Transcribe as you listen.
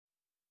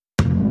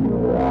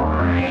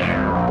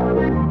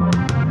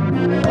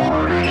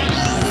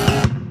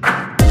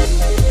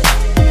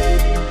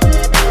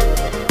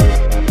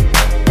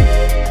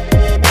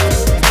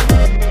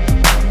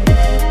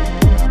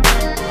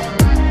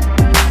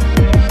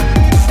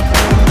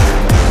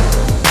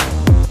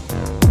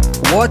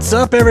What's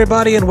up,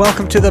 everybody, and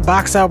welcome to the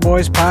Box Out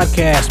Boys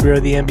podcast. We are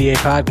the NBA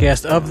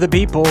podcast of the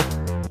people,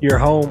 your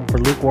home for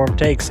lukewarm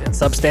takes and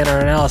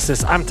substandard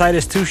analysis. I'm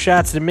Titus Two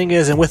Shots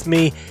Dominguez, and with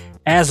me,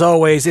 as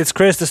always, it's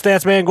Chris, the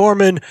Statsman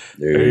Gorman.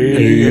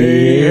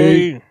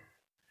 Hey.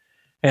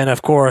 And,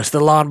 of course, the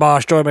lawn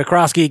boss, Joey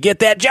McCroskey. Get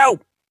that, Joe!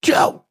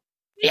 Joe!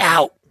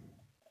 Yow!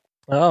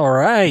 All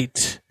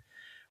right.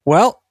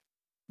 Well,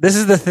 this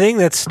is the thing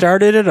that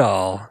started it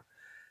all.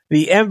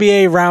 The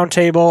NBA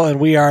roundtable, and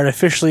we are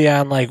officially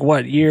on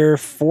year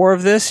 4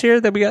 of this year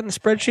that we got in the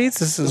spreadsheets.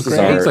 This is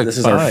great. This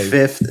is our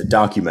 5th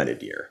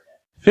documented year.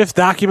 5th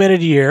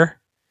documented year.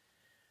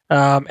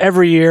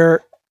 Every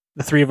year,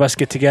 the three of us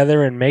get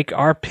together and make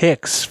our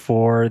picks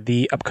for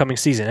the upcoming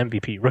season.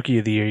 MVP, Rookie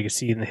of the Year. You can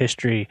see in the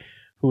history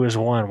who has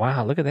won.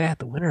 Wow, look at that.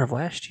 The winner of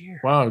last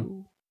year.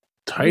 Wow.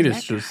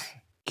 Titus just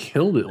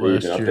killed it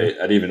last year.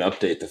 I'd even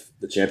update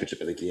the championship.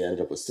 I think he ended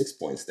up with 6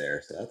 points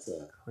there. So that's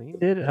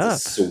cleaned it up.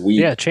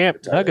 Sweet. Yeah, champ.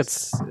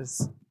 Nuggets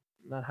is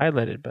not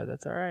highlighted, but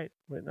that's all right.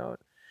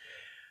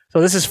 So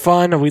this is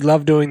fun. We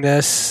love doing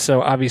this.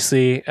 So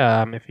obviously,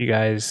 if you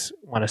guys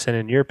want to send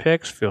in your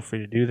picks, feel free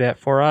to do that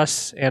for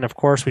us. And of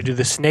course, we do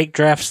the snake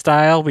draft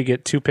style. We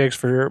get 2 picks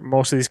for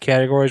most of these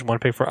categories, 1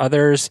 pick for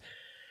others.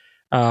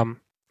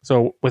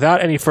 So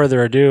without any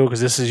further ado,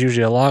 because this is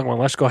usually a long one,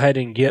 let's go ahead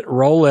and get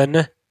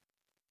rolling.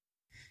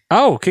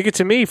 Oh, kick it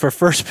to me for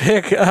first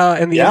pick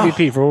in the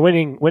MVP for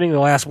winning the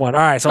last one. All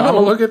right, so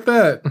look at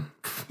that!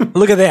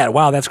 Look at that!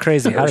 Wow, that's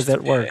crazy. How does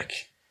that work?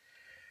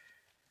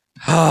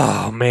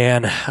 Oh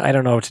man, I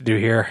don't know what to do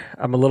here.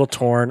 I'm a little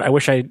torn. I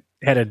wish I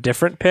had a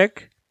different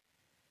pick.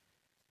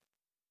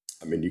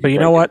 I mean, you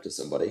know what? Give it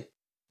to somebody.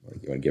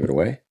 You want to give it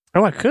away?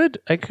 Oh, I could.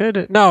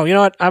 No, you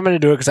know what? I'm going to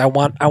do it because I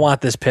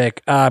want this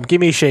pick.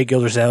 Give me Shai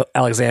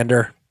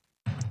Gilgeous-Alexander.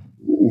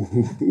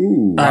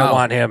 Ooh, I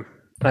want him.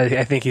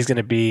 I think he's going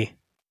to be.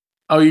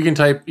 Oh, you can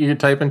type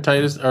in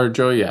Titus or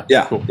Joey.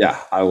 Yeah, cool. Yeah.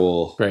 I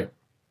will. Great.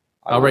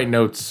 I'll write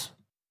notes.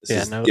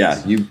 Notes.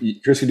 Yeah. You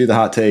Chris can do the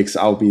hot takes.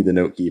 I'll be the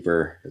note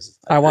keeper.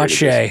 I want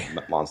Shai.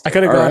 I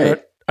could have gone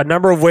a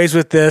number of ways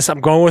with this. I'm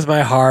going with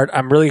my heart.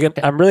 I'm really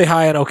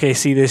high on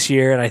OKC this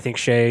year, and I think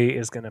Shai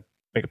is going to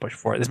make a push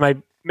for it. This might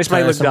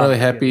look dumb. I'm really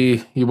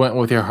happy you went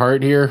with your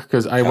heart here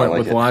because I went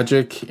with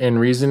logic and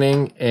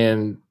reasoning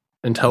and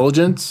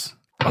intelligence,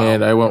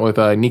 and I went with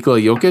Nikola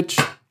Jokic.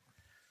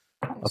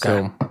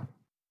 Okay. So,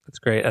 that's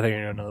great. I think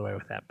you're going another way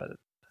with that, but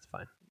that's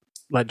fine.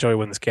 Let Joey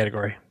win this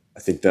category. I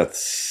think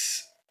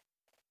that's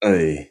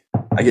I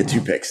get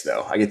 2 picks,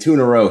 though. I get 2 in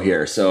a row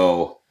here,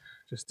 so...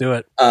 Just do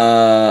it.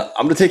 I'm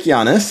going to take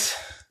Giannis.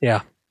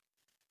 Yeah.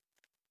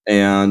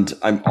 And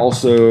I'm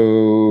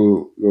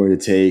also going to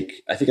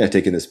take... I think I've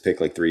taken this pick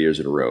 3 years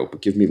in a row,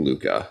 but give me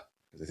Luka.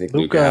 I think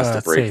Luka has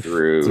to break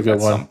through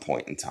at some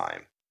point in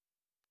time.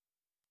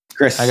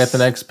 Chris. I got the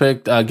next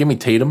pick. Give me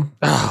Tatum.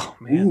 Oh,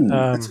 man.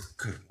 That's a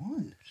good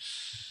one.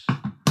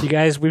 You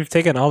guys, we've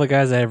taken all the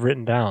guys I have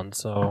written down,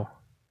 so...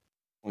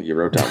 Well, you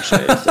wrote down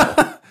Shai,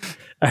 so...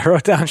 I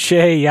wrote down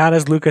Shai,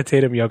 Giannis, Luka,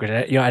 Tatum,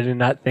 Jokic. I did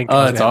not think...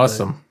 Oh, that's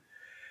awesome.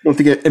 You don't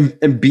think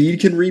Embiid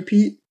can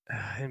repeat?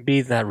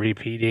 Embiid's not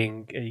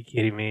repeating. Are you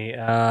kidding me?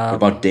 What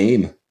about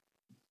Dame?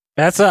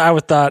 That's what I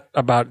would thought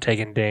about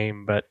taking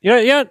Dame, but...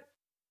 Yeah,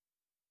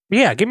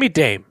 give me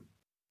Dame.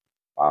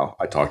 Wow,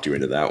 I talked you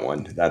into that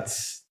one.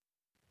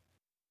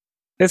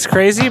 It's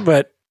crazy,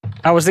 but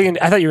I was thinking...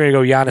 I thought you were going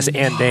to go Giannis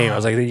and Dame. I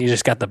was like, you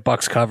just got the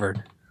Bucks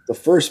covered. The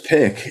first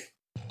pick...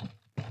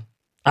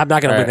 I'm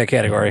not going to win that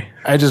category.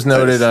 I just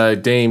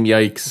noted Dame,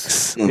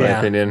 yikes, in my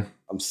opinion.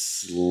 I'm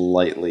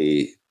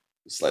slightly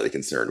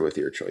concerned with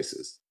your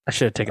choices. I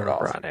should have taken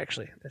LeBron,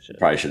 actually.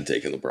 Probably should have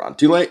taken LeBron.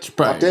 Too late.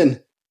 Locked in.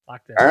 All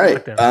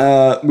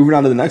right. Moving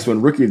on to the next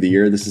one. Rookie of the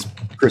Year. This is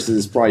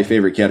Chris's probably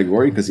favorite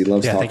category because he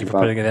loves talking thank you for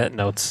putting that in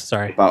notes.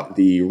 Sorry. About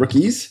the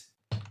rookies.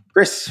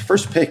 Chris,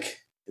 first pick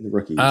in the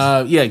rookies.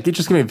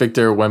 Just give me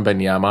Victor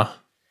Wembanyama.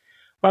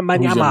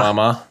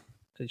 Wembanyama.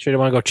 You sure you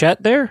want to go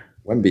Chet there?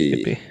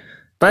 Wemby.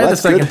 If I had the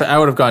second pick, I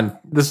would have gone.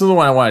 This is the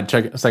one I wanted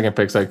to check second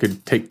pick, so I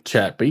could take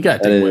Chet. But you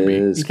got to take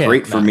Wemby. You can't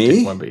great for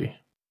me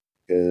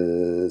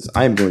because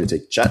I am going to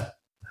take Chet.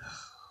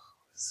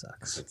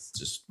 Sucks. It's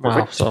just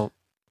perfect. Wow. So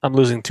I'm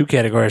losing 2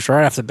 categories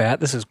right off the bat.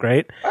 This is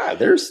great.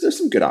 There's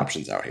some good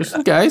options out here. There's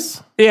some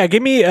guys. Yeah,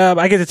 give me.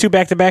 I get the 2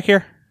 back to back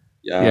here.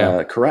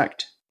 Yeah,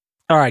 correct.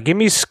 All right, give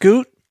me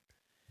Scoot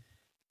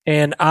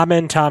and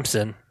Amen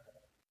Thompson.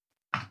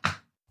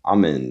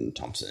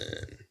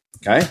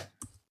 Okay.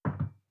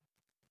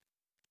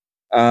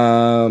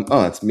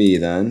 That's me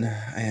then.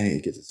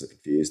 I get so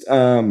confused.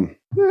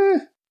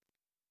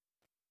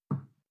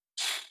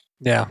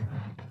 Yeah.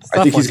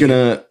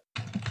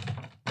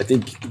 I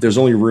think there's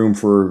only room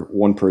for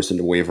one person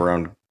to wave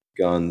around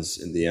guns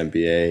in the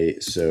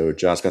NBA. So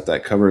Josh got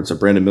that covered. So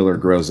Brandon Miller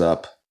grows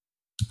up.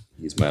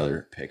 He's my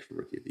other pick for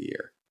Rookie of the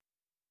Year.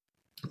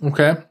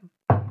 Okay.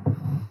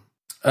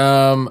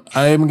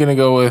 I'm gonna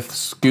go with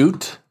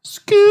Scoot.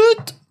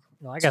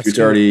 No, I got Scoot's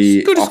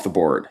already off the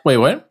board. Wait,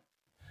 what?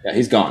 Yeah,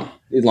 he's gone.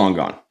 He's long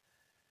gone.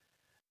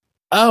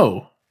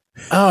 Oh,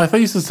 I thought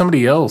you said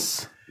somebody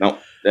else. No.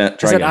 I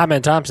said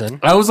Amen Thompson.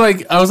 I was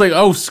like,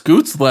 oh,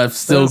 Scoot's left.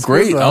 Still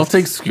great. I'll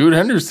take Scoot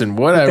Henderson.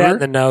 Whatever. Put that in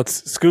the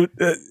notes. Scoot.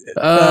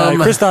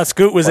 Chris thought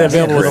Scoot was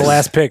available with the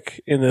last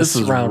pick in this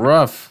round.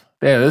 Rough.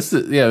 Yeah,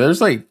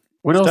 there's like,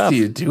 what else do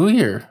you do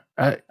here?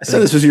 I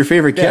said this was your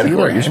favorite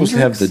category. You're supposed to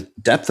have the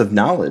depth of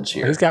knowledge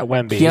here. He's got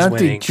Wemby.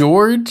 Keontae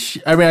George.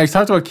 I mean, I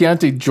talked about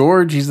Keontae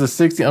George. He's the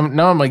 60.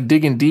 Now I'm like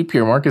digging deep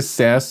here. Marcus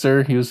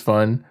Sasser. He was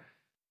fun.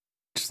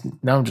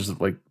 Now I'm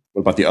just like,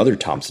 what about the other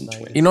Thompson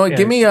twins? You know what?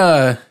 Give me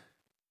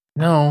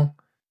no,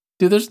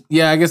 dude.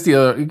 I guess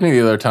give me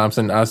the other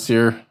Thompson.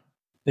 Asir.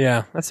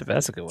 Yeah, that's a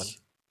good one.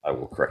 I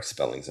will correct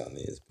spellings on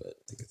these, but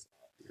I think it's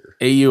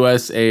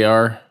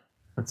AUSAR.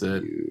 That's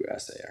it.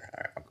 USAR. All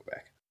right, I'll go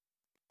back.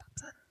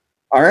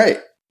 All right,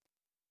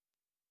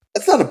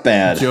 that's not a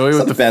bad. Joey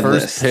with the first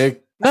list.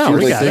 pick. No,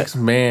 we got 6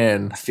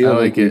 man. I feel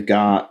like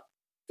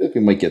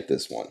we might get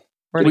this one.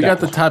 We got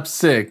the top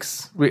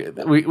 6.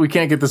 We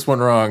can't get this one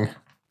wrong.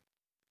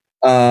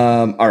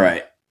 All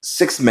right,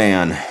 6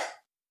 man.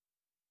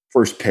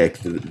 First pick,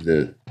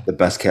 the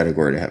best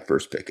category to have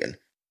first pick in.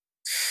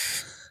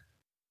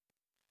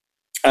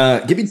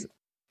 I'm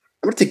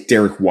gonna take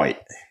Derek White.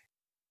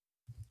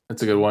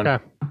 That's a good one.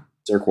 Okay.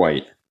 Derek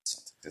White.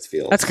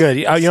 That's good.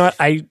 You know what?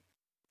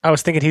 I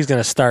was thinking he's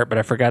gonna start, but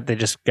I forgot they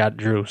just got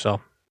Drew, so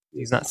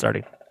he's not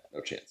starting. No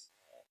chance.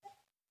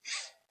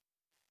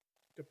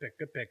 Good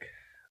pick.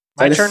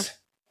 My turn?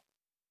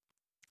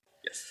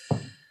 Yes.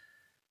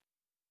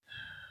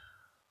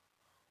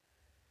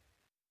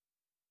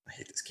 I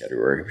hate this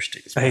category. We should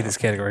take this one. I hate this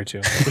category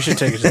too. We should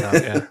take it out.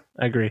 Yeah,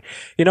 I agree.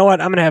 You know what?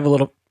 I'm going to have a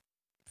little...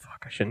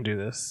 Fuck, I shouldn't do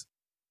this.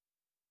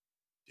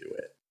 Do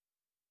it.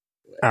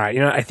 All right, you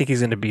know, I think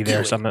he's going to be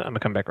there, so I'm going to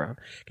come back around.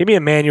 Give me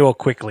Emmanuel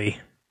quickly.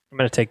 I'm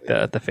going to take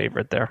the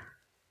favorite there.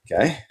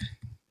 Okay.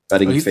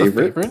 Betting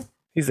favorite?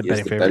 He's the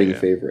betting favorite. Betting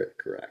favorite,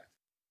 correct.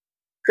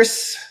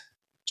 Chris,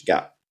 what you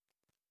got?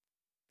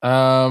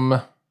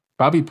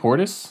 Bobby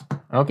Portis?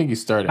 I don't think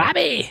he's starting.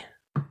 Bobby!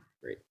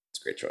 Great. It's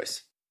a great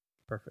choice.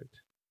 Perfect.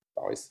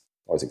 Always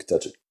in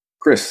contention.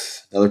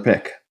 Chris, another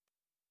pick.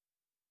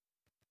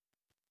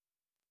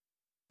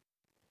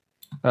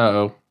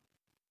 Uh-oh.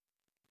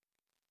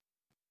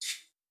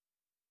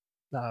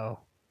 No.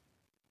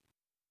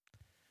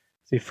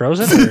 Is he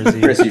frozen or is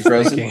he... Chris, you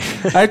frozen?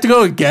 I have to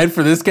go again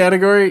for this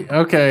category?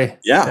 Okay.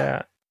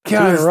 Yeah.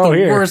 God, it's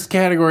the worst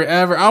category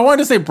ever. I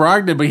wanted to say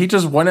Brogdon, but he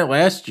just won it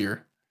last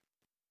year.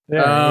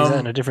 Yeah, he's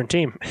on a different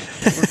team.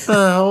 What the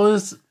hell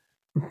is...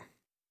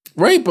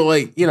 Right, but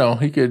like, you know,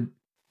 he could...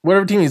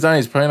 Whatever team he's on,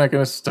 he's probably not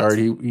going to start.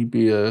 He'd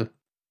be a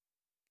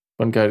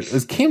fun guy.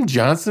 Is Cam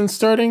Johnson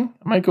starting?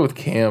 I might go with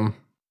Cam.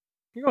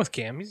 You go with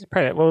Cam. He's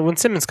probably... Well, when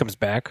Simmons comes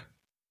back...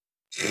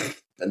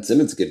 Ben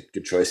Simmons,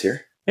 good choice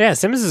here. Yeah,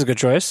 Simmons is a good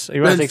choice.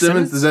 You want to take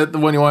Simmons? Is that the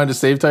one you wanted to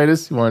save,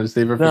 Titus? You wanted to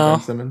save her for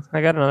Ben Simmons?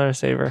 I got another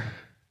saver.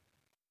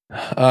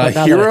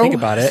 Hero? Think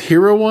about it.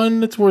 Hero one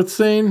that's worth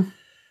saying?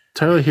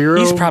 Tyler Hero?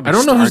 He's probably I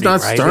don't know who's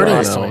not right? starting.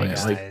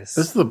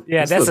 That's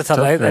the tough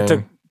thing. I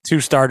took 2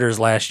 starters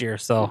last year,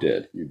 so... You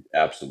did. You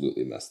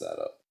absolutely messed that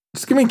up.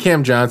 Just give me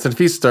Cam Johnson. If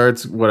he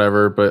starts,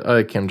 whatever, but I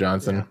like Cam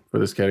Johnson for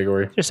this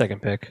category. Your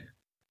second pick.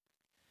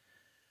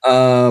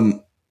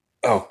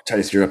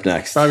 Titus, you're up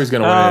next. Bobby's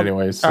going to win it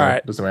anyways, so all right.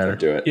 It doesn't matter.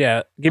 Do it.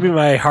 Yeah, give me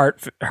my heart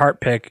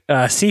pick.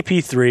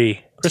 CP3,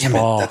 Chris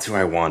Paul. That's who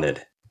I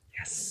wanted.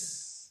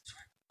 Yes.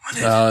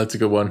 That's a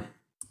good one.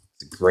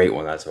 It's a great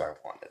one. That's who I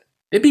wanted.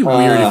 It'd be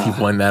weird if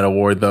he won that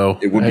award, though.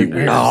 It would be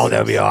weird. Oh, that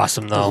would be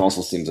awesome, though. It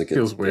also seems like it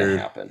feels weird.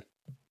 Happen.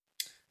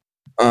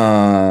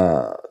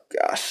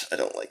 Gosh, I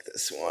don't like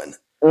this one.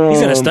 He's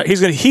gonna start.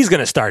 He's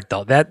gonna start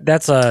though.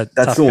 That's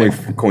the only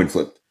coin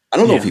flip. I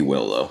don't know if he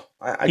will though.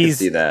 I can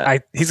see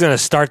that. He's gonna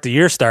start the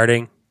year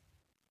starting.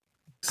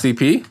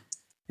 CP?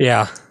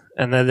 Yeah,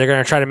 and then they're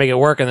gonna try to make it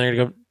work, and they're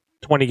gonna go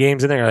 20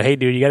 games in there. Like, hey,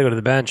 dude, you got to go to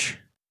the bench.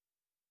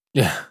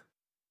 Yeah.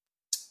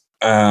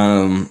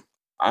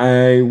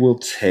 I will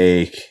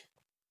take.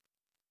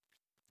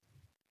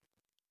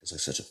 It's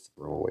like such a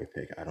throwaway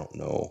pick. I don't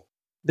know.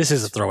 This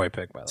is a throwaway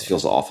pick, by the way. It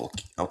feels awful.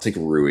 I'll take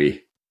Rui.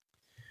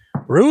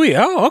 Rui?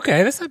 Oh,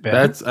 okay. That's not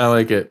bad. I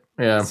like it.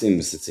 Yeah. It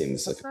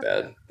seems like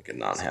a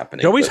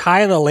non-happening. Joey's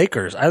high on the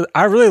Lakers.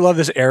 I really love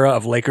this era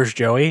of Lakers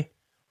Joey.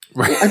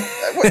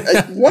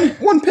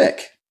 One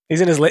pick. He's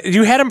in his...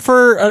 You had him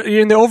for...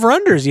 in the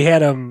over-unders. You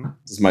had him...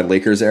 This is my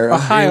Lakers era? A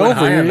high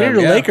over.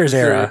 You're your Lakers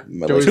era.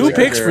 Lakers 2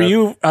 picks for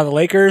you on the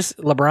Lakers.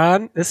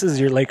 LeBron, this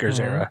is your Lakers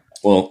era.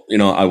 Well,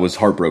 I was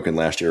heartbroken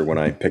last year when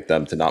I picked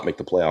them to not make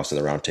the playoffs in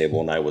the round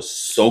table, and I was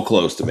so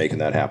close to making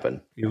that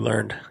happen. You've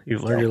learned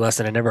your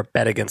lesson and never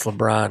bet against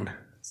LeBron.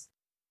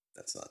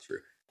 That's not true.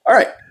 All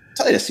right,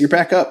 Titus, you're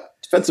back up.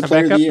 Defensive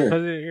player of the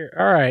year.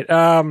 All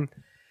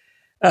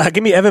right.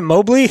 Give me Evan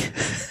Mobley.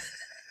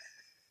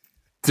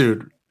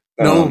 Dude,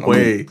 no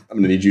way. I'm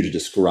going to need you to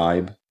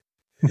describe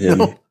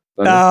him.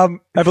 No.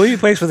 I believe he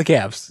plays for the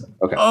Cavs.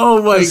 Okay.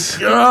 Oh my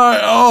God.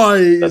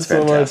 Oh, that's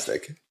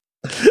fantastic.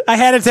 I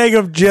had to take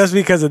him just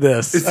because of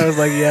this. I was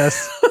like,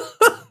 yes.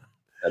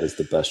 That is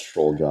the best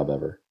troll job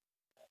ever.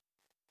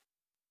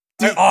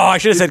 I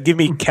should have said, give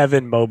me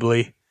Kevin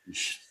Mobley.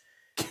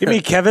 Give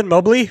me Kevin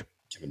Mobley.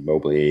 Kevin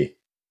Mobley.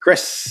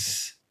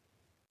 Chris.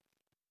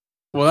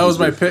 Well, that was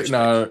my pick.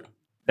 No,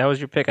 that was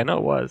your pick. I know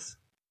it was.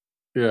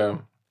 Yeah.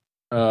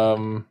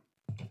 I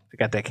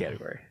got that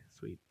category.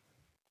 Sweet.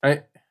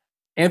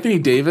 Anthony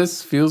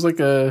Davis feels like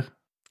a.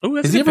 Ooh,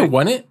 has he ever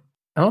won it?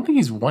 I don't think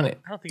he's won it.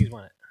 I don't think he's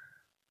won it.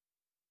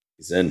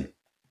 He's in.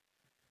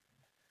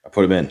 I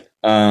put him in.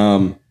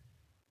 I'll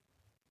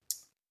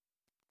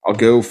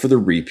go for the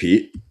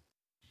repeat.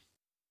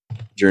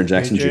 Jaren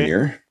Jackson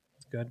Jr.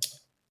 Good.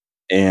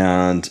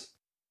 And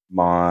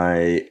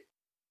my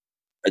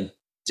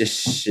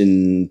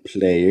addition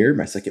player,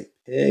 my second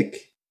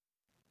pick.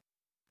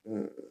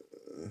 God,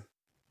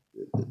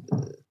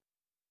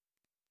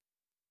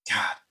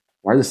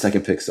 why are the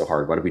second picks so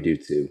hard? Why did we do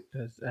two?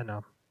 I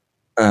know.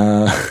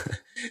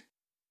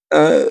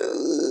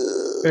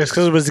 It's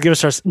because it was to give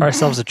us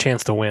ourselves a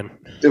chance to win.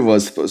 It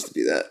was supposed to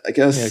be that, I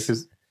guess. Yeah,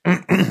 because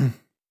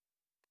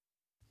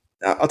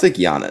I'll take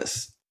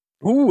Giannis.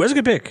 Ooh, that's a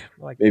good pick.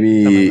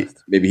 Maybe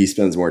he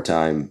spends more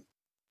time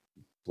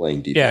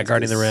playing defense. Yeah,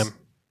 guarding the rim.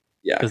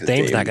 Yeah, because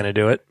Dame's not going to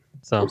do it.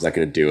 So he's not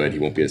going to do it. He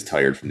won't be as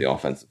tired from the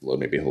offensive load.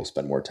 Maybe he'll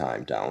spend more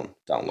time down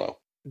low.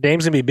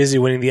 Dame's going to be busy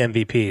winning the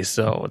MVP,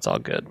 so it's all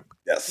good.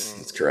 Yes,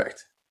 that's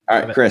correct. All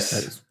right, Chris.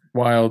 That is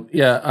wild.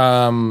 Yeah.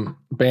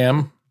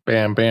 Bam.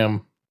 Bam.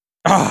 Bam.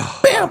 Oh,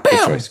 bam.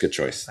 Bam. Good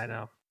choice. I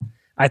know.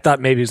 I thought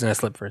maybe he was going to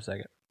slip for a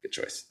second. Good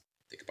choice.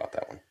 Think about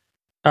that one.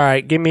 All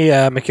right, give me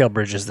Mikal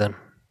Bridges then.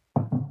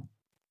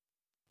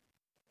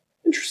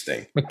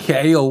 Interesting.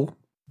 Mikal.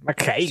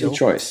 Good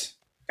choice.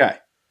 Okay.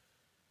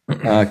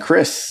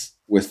 Chris,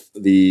 with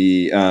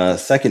the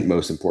second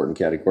most important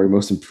category,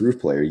 most improved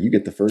player, you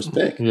get the first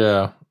pick.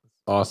 Yeah.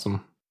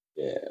 Awesome.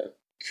 Yeah.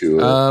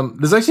 Cool.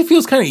 This actually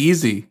feels kind of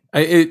easy.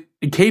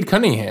 Cade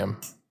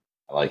Cunningham.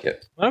 I like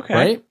it. Okay.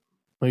 Right?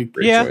 Like,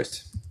 Great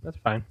choice. That's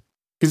fine.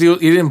 Because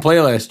he didn't play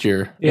last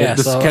year. Yeah.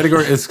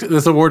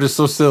 This award is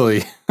so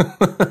silly.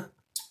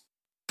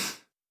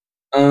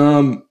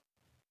 I'm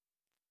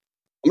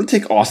gonna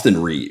take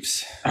Austin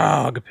Reeves.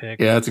 Oh, good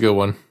pick. Yeah, that's a good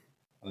one.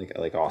 I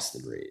like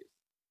Austin Reeves.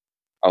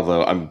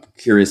 Although I'm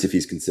curious if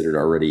he's considered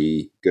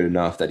already good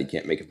enough that he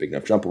can't make a big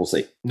enough jump. We'll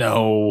see.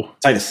 No.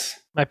 Titus.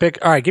 My pick.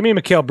 All right, give me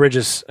Mikal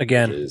Bridges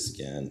again.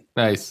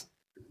 Nice.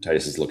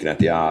 Titus is looking at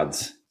the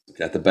odds.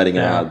 Looking at the betting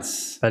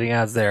odds. Betting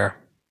odds there.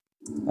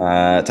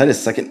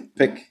 Titus, second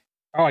pick.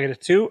 Oh, I get a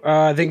 2.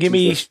 Then give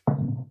me...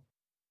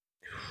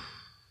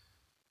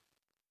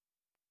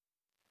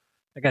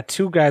 I got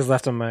 2 guys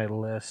left on my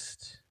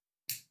list.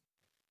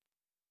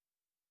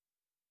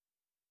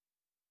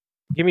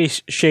 Give me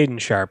Shaden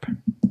Sharp.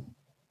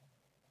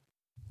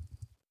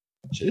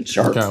 Shaden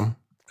Sharp. Okay.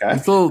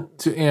 It's a little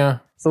too,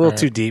 It's a little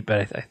too deep,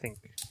 but I think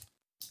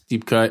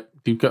deep cut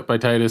by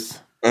Titus.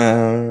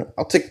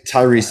 I'll take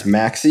Tyrese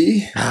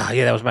Maxey.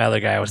 Yeah, that was my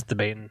other guy I was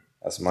debating.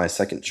 That's my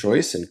second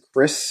choice. And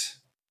Chris.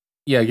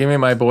 Yeah, give me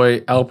my boy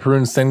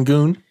Alperun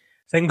Sengun.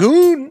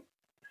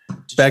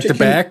 Back to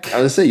back.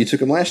 I was gonna say you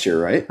took him last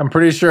year, right? I'm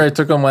pretty sure I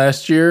took him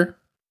last year.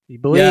 He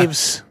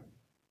believes.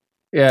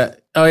 Yeah.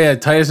 Oh yeah,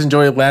 Titus and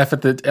Joey laugh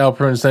at the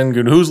Alperun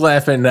Sengun. Who's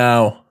laughing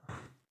now?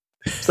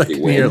 It's like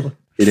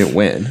He didn't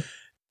win.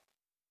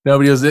 No,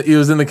 but he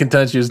was in the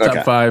contention. He was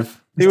top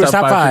 5. He was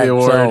top 5 for the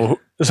award.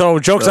 So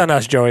joke's on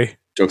us, Joey.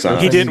 Joke's on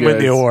us. He didn't win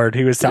the award.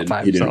 He was top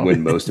 5. He didn't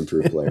win most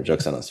improved player.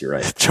 Joke's on us. You're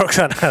right. Joke's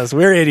on us.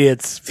 We're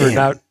idiots for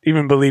not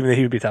even believing that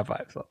he would be top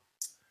 5. So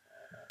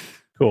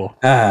cool.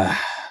 All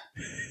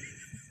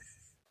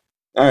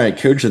right,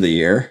 coach of the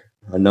year.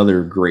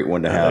 Another great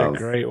one to have.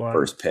 Great one.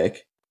 First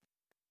pick.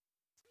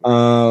 We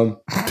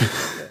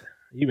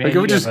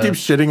just keep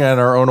shitting on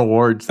our own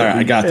awards. All right,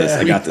 I got this.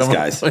 I got this,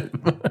 guys.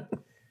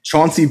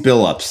 Chauncey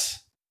Billups.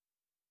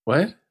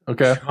 What?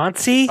 Okay.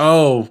 Chauncey?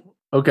 Oh,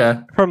 okay.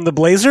 From the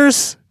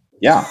Blazers?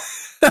 Yeah.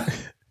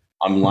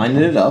 I'm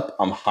lining it up.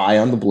 I'm high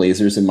on the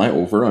Blazers in my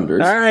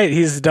over-unders. All right,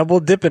 he's double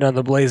dipping on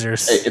the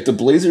Blazers. Hey, if the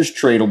Blazers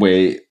trade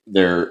away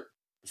their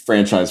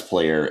franchise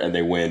player and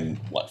they win,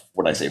 what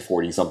would I say,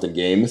 40-something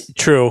games?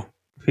 True.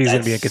 He's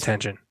going to be in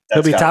contention.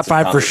 He'll be top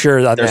 5 for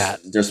sure on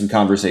that. There's some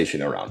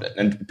conversation around it.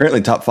 And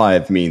apparently top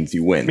 5 means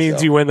you win.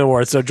 You win the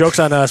award. So joke's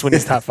on us when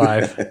he's top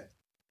 5.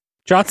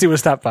 Chauncey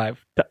was top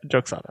 5.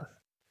 Joke's on us.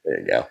 There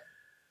you go.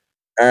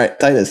 All right,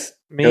 Titus.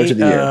 Coach of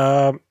the year.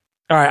 All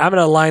right, I'm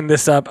going to line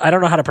this up. I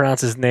don't know how to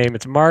pronounce his name.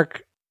 It's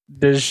Mark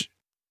Deschnault.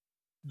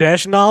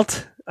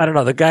 I don't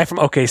know. The guy from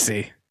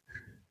OKC.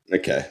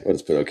 Okay, we'll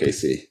just put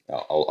OKC.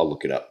 I'll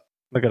look it up.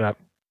 Look it up.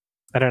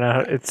 I don't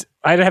know.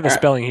 I have the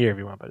spelling here if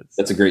you want, but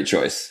that's a great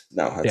choice.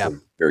 No, that's a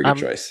very good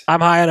choice. I'm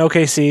high on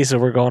OKC, so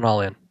we're going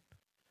all in.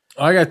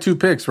 Oh, I got 2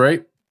 picks,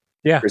 right?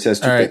 Yeah. Chris has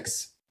 2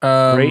 picks.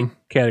 Great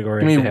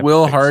category. Give me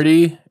Will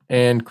Hardy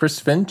and Chris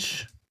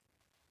Finch.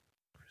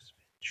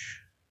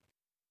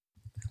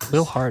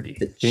 Will Hardy.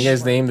 Can you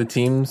guys name the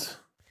teams?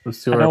 I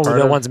know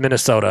the one's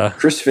Minnesota.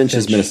 Chris Finch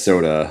is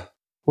Minnesota.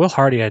 Will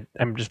Hardy,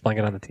 I'm just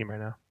blanking on the team right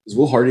now. Is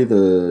Will Hardy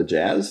the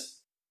Jazz?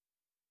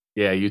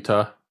 Yeah,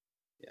 Utah.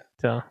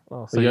 So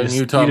young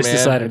Utah man.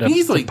 Decided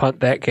to punt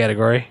that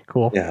category.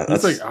 Cool. Yeah,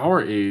 that's like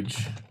our age.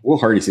 Will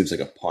Hardy seems like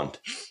a punt.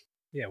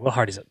 Yeah, Will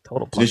Hardy's a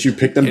total punk. Did you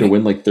pick them to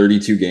win like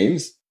 32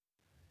 games?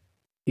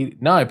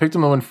 No, I picked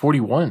him to win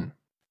 41.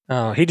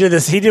 Oh, he did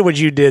this. He did what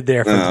you did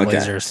there for the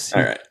Blazers.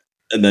 All right.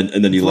 And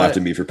then you laughed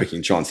at me for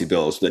picking Chauncey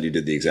Billups, but then you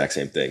did the exact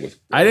same thing with.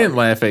 I didn't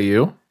laugh at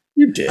you.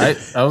 You did.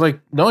 I was like,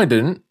 no, I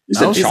didn't. You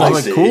said I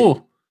was like,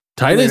 cool.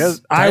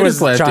 Titus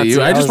laughed at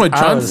you. I just went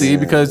Chauncey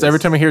because every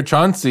time I hear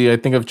Chauncey, I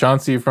think of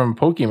Chauncey from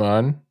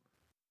Pokemon.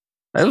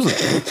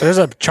 There's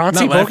a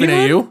Chauncey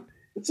Pokemon? At you.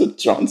 It's a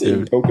Chauncey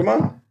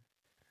Pokemon?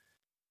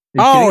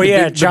 Oh,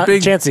 yeah, the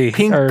big Chansey.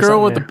 Pink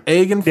girl with the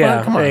egg in front?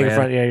 Yeah, come on, egg man. in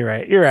front. Yeah, you're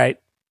right. You're right.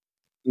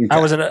 Okay.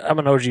 I'm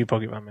an OG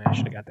Pokemon man. I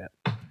should have got that.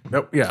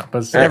 Nope, yeah.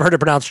 But I never heard it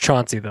pronounced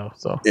Chauncey, though.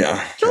 So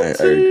Yeah.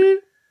 Chauncey.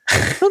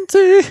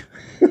 Chauncey.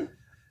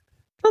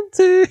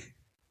 Chauncey.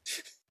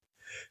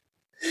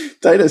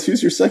 Titus,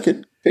 who's your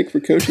second pick for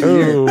coach of the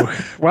year?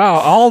 Wow.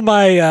 All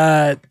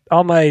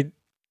my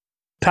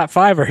top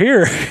 5 are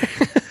here.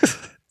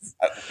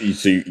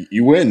 So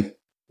you win.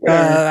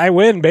 I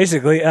win,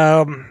 basically.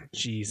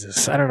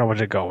 Jesus. I don't know where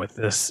to go with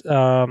this.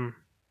 Can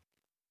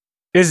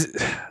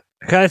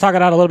I talk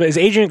it out a little bit? Is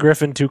Adrian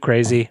Griffin too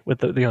crazy with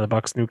the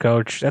Bucks' new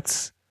coach?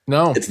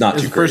 No, it's not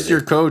too crazy. First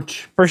year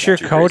coach. First year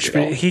coach,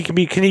 but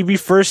can he be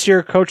first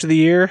year coach of the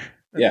year?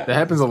 Yeah, that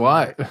happens a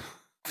lot.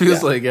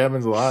 Feels like it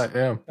happens a lot.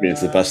 Yeah, I mean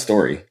it's the best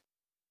story.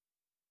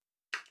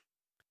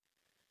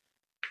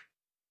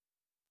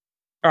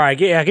 All right,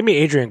 give me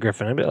Adrian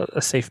Griffin. I'd be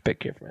a safe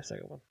pick here for my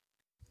second one.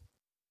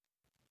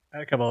 I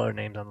had a couple other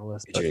names on the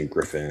list. Adrian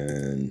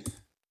Griffin.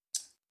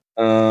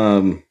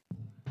 God,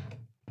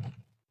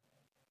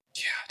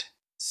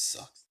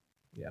 sucks.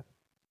 Yeah.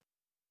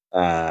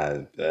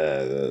 I'll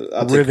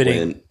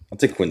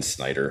take Quinn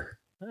Snyder.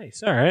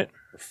 Nice. All right.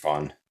 For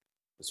fun.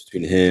 It's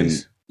between him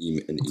and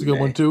Ime. That's a good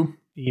one too.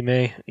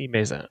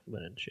 Ime's not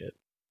winning shit.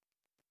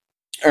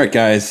 All right,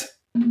 guys.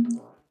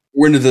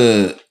 We're into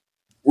the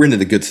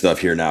good stuff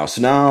here now.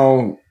 So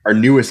now our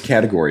newest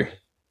category.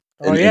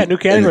 New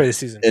category this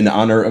season. In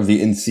honor of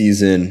the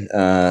in-season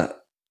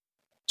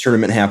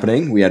tournament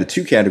happening, we added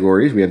 2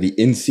 categories. We have the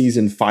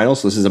in-season final,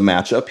 so this is a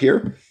matchup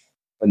here.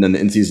 And then the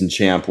in-season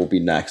champ will be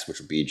next, which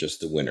will be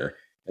just the winner.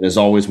 And as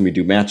always, when we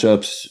do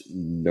matchups,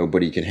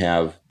 nobody can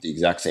have the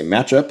exact same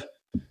matchup.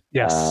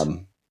 Yes.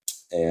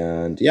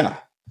 And yeah,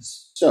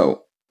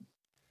 so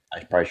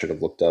I probably should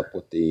have looked up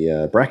what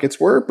the brackets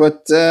were,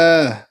 but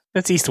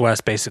it's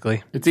East-West,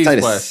 basically. It's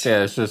East-West.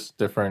 Yeah, it's just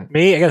different.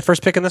 Me? I got the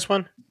first pick in this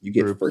one? You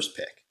get the first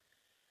pick.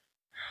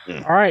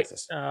 All right.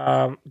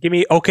 Give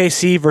me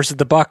OKC versus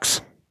the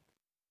Bucks.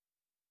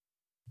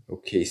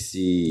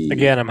 OKC.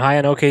 Again, I'm high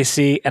on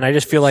OKC, and I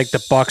just feel like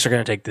the Bucks are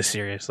going to take this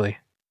seriously.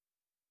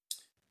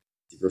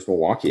 Versus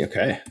Milwaukee.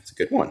 Okay. That's a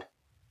good one.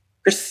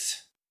 Chris.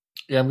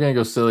 Yeah, I'm going to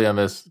go silly on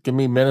this. Give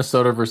me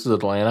Minnesota versus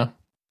Atlanta.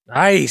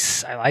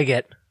 Nice. I like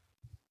it.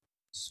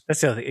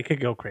 That's the other thing. It could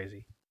go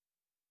crazy.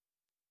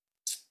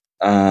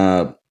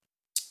 I'm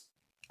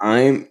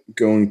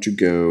going to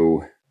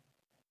go.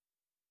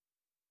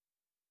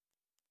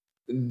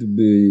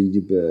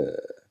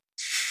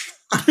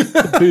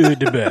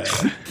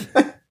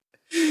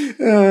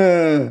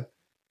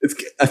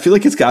 I feel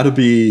like it's got to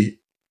be.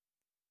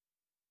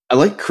 I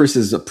like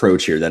Chris's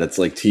approach here that it's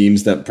like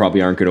teams that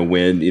probably aren't going to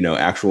win,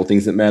 actual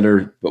things that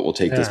matter, but will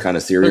take this kind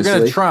of seriously. They're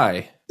going to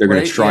try. They're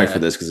going to try for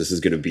this because this is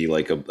going to be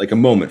like a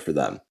moment for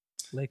them.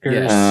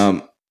 Lakers,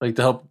 to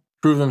help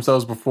prove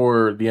themselves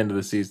before the end of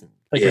the season.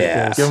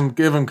 Give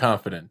them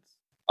confidence.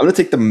 I'm going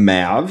to take the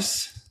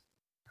Mavs.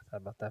 How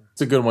about that?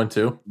 It's a good one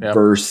too. Yeah.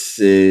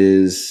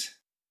 Versus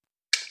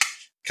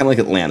kind of like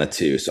Atlanta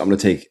too. So I'm going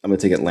to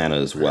take Atlanta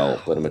as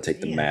well, but I'm going to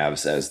take the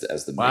Mavs as the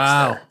mix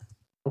there.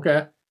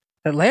 Okay.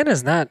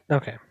 Atlanta's not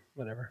okay.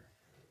 Whatever.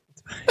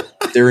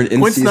 They're an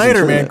Quinn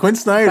Snyder, man. Quinn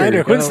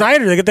Snyder. Quinn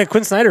Snyder. They get that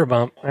Quinn Snyder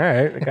bump. All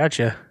right, I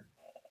gotcha.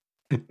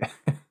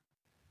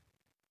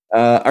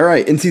 All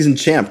right, in-season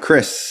champ,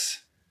 Chris.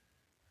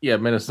 Yeah,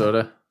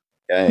 Minnesota.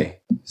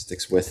 Okay,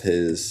 sticks with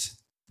his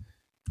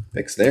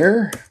picks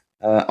there.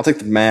 I'll take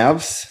the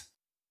Mavs.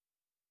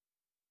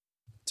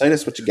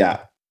 Titus, what you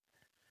got?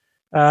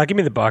 Give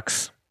me the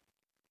Bucks.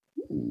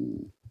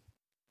 Ooh.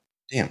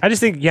 Damn. I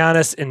just think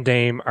Giannis and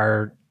Dame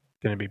are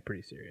going to be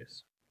pretty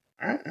serious.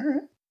 All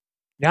right.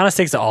 Giannis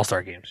takes the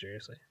All-Star game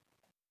seriously.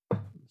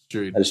 It's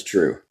true. That is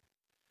true.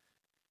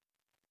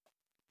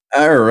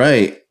 All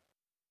right.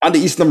 On to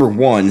East number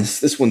 1.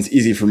 This one's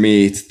easy for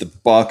me. It's the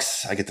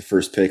Bucks. I get the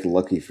first pick.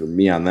 Lucky for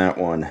me on that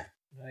one.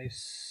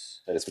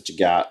 Nice. That's what you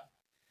got.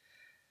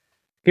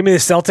 Give me the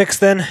Celtics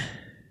then.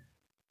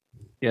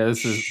 Yeah,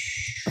 this is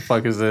the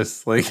fuck is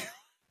this? Like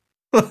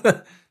all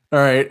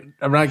right.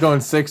 I'm not going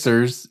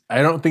Sixers.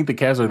 I don't think the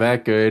Cavs are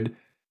that good.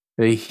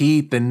 The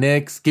Heat, the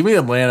Knicks. Give me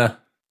Atlanta.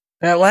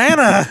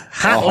 Atlanta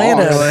coming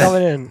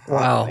in.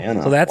 Wow.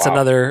 Atlanta. So that's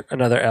another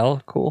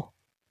L. Cool.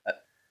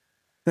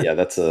 Yeah,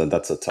 that's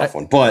a tough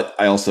one. But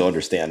I also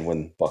understand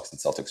when Bucks and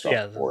Celtics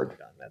drop the board.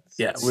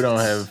 We don't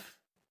have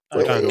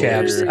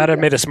Cavs. I'd have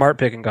made a smart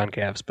pick and gone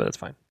Cavs, but it's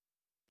fine.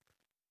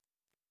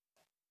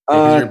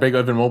 You're a big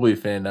Evan Mobley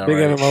fan now, Big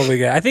right? Evan Mobley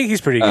guy. I think he's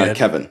pretty good.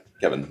 Kevin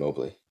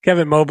Mobley.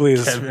 Kevin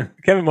Mobley's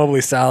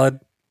solid.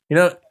 You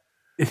know,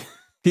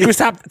 He was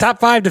top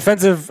 5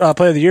 defensive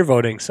player of the year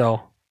voting,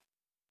 so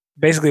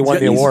basically won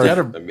the award.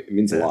 It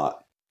means a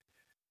lot.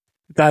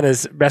 That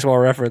is Basketball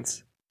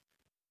Reference.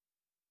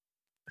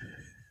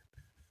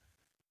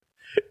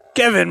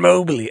 Kevin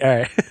Mobley. All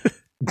right.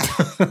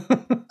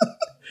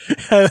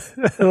 I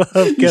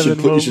love Kevin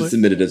Mobley. You should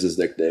submit it as his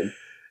nickname.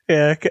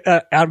 Yeah,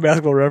 on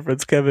Basketball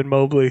Reference, Kevin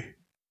Mobley.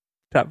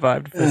 Top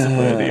 5 defensive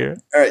player of the year.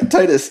 All right,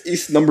 Titus,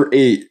 East number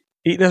 8.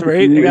 East number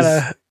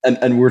 8?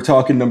 And we're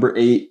talking number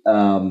 8.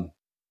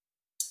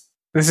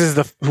 This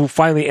is who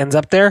finally ends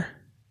up there?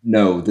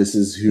 No, this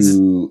is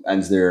who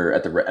ends there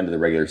at the end of the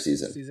regular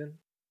season.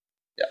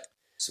 Yeah.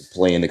 So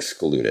play-in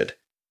excluded.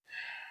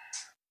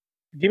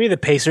 Give me the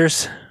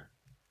Pacers.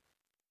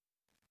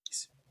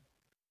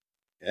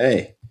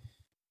 Hey.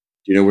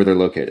 Do you know where they're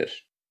located?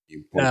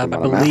 I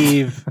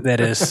believe that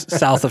is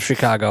south of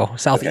Chicago.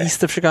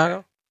 Southeast of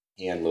Chicago?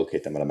 And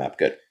locate them on a map.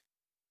 Good.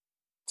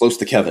 Close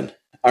to Kevin.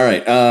 All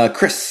right,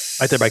 Chris.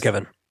 Right there by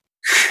Kevin.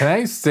 Can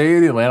I say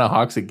the Atlanta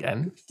Hawks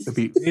again?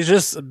 He's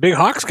just a big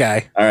Hawks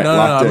guy. All right, no,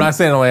 I'm not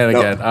saying Atlanta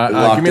again.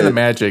 Give me the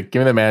Magic.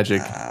 Give me the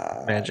Magic.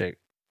 Magic.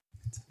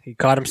 He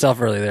caught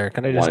himself early there.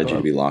 Can I just wanted you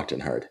to be locked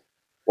in hard.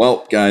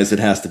 Well, guys, it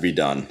has to be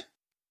done.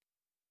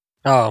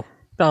 Oh,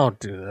 don't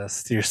do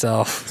this to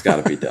yourself. It's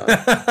got to be done.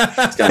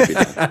 It's got to be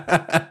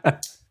done.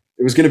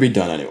 It was going to be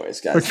done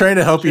anyways, guys. We're trying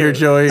to help you here,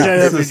 Joey.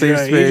 This is a safe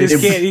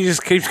space. He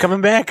just keeps coming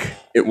back.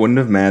 It wouldn't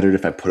have mattered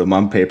if I put them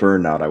on paper or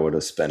not. I would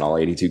have spent all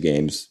 82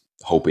 games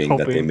hoping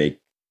that they make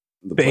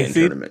the play-in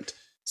tournament.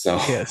 So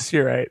yes,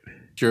 you're right.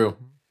 True.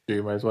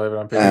 You might as well have it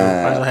on paper. Might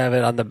as well have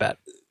it on the bet.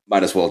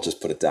 Might as well just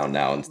put it down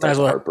now and start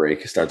the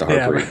heartbreak. Start the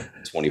heartbreak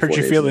 24 Hurt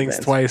your feelings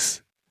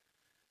twice.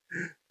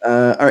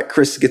 All right,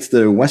 Chris gets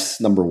the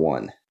West number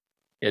 1.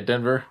 Yeah,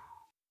 Denver.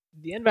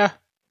 Denver.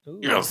 Ooh,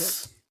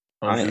 yes.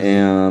 I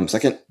am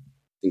second. I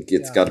think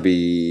it's got to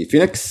be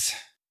Phoenix.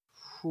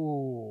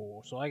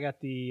 Ooh, so I got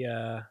the...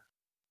 Go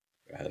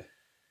ahead.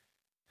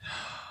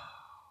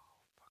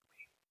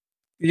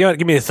 You know what?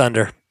 Give me the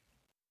Thunder.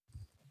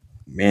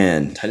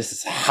 Man, Titus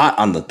is hot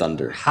on the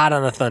Thunder. Hot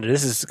on the Thunder.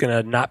 This is going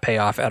to not pay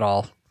off at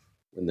all.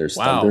 When there's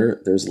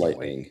thunder, there's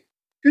lightning.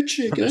 Good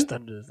shit, There's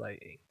thunder, there's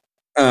lightning.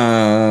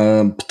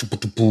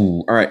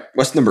 All right,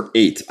 West number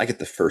 8. I get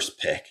the first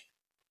pick.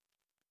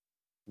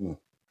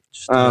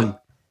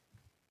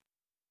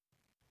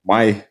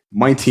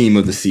 My team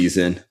of the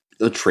season,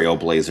 the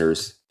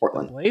Trailblazers,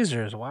 Portland.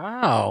 Blazers,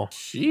 wow.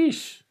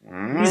 Sheesh.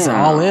 He's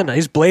all in.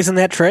 He's blazing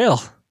that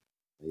trail.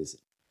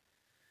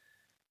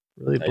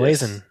 Really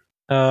blazing.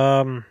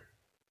 Give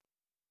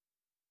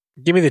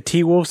me the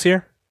T-Wolves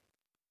here.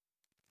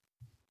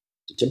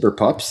 The Timber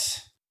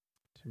Pups.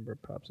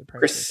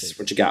 Chris,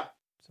 what you got?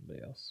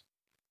 Somebody else.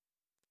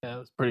 Yeah,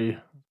 that's pretty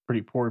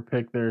poor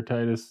pick there,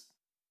 Titus.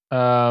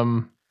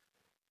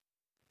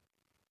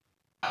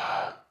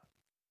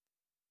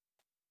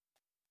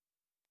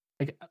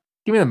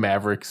 Give me the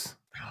Mavericks.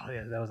 Oh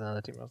yeah, that was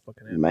another team I was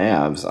looking at.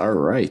 Mavs, all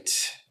right.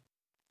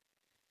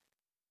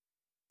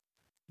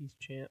 East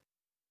champ.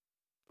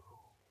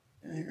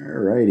 All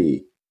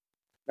righty.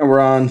 Now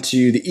we're on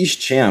to the East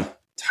champ,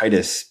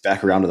 Titus,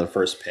 back around to the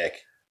first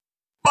pick.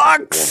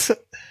 Bucks. We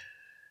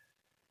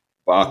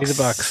the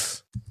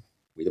Bucks.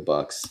 We the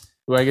Bucks.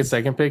 Do I get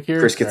second pick here?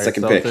 Chris gets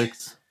second pick.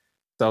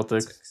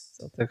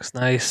 Celtics.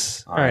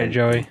 Nice. All right,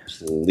 Joey.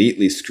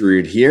 Completely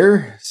screwed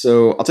here.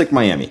 So I'll take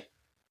Miami.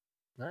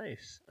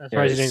 Nice. I'm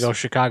surprised you didn't go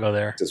Chicago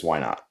there. Just why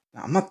not?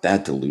 I'm not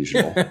that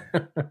delusional.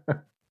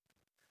 Are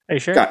you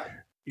sure?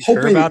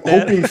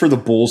 Hoping for the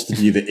Bulls to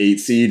be the 8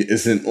 seed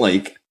isn't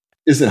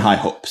high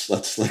hopes.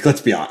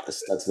 Let's be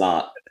honest. That's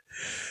not.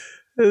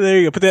 There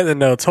you go. Put that in the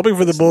notes. Hoping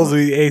for the Bulls to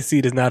be the 8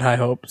 seed is not high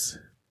hopes.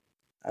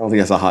 I don't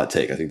think that's a hot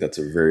take. I think that's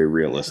a very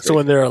realistic. So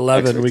when they're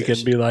 11, we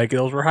can be like,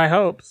 those were high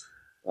hopes.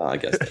 Well, I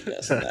guess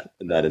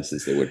in that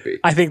instance they would be.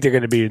 I think they're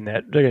going to be in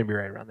that. They're going to be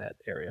right around that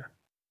area.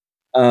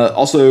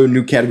 Also,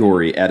 new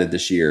category added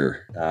this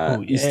year: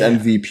 East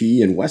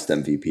MVP and West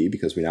MVP,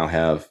 because we now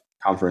have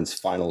Conference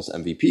Finals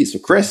MVP. So,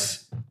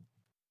 Chris,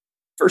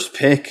 first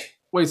pick.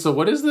 Wait, so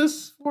what is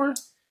this for?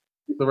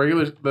 The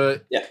regular,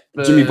 the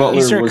Jimmy Butler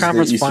Eastern was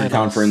Conference the Eastern Finals.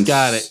 Conference.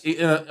 Got it.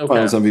 Okay.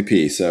 Finals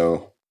MVP.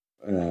 So,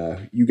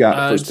 you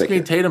got first just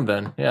pick. Tatum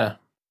then. Yeah,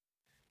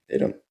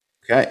 Tatum.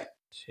 Okay.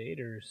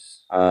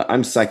 Shaders.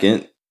 I'm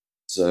second.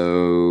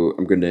 So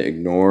I'm going to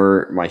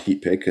ignore my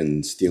Heat pick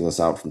and steal us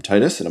out from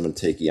Titus, and I'm going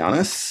to take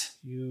Giannis.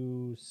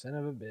 You son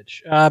of a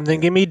bitch. Then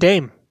give me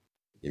Dame.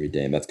 Give me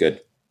Dame. That's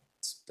good.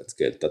 That's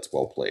good. That's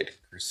well played.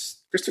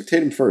 Chris took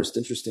Tatum first.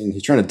 Interesting.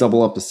 He's trying to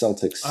double up the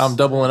Celtics. I'm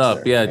doubling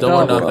up. Yeah, double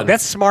or nothing.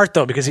 That's smart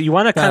though, because you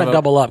want to kind of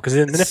double up, because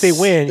then if they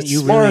win, you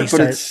smart, really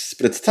start.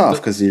 But it's tough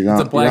because you're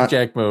not. It's a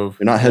blackjack move.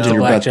 You're not hedging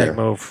your bet there.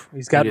 Move.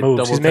 He's got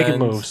moves. He's making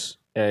moves.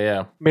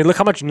 Yeah. I mean, look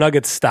how much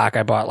Nuggets stock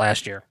I bought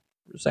last year.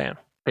 Just saying.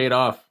 Paid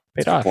off.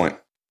 Paid off. Point.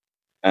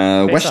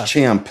 West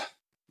champ.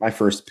 My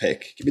first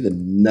pick. Give me the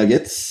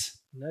Nuggets.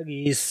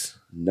 Nuggies.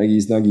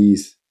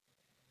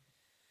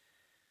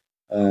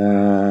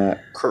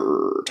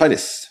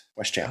 Titus.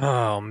 West champ.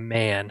 Oh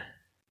man.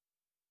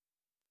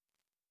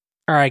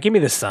 All right, give me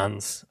the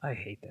Suns. I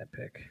hate that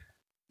pick.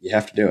 You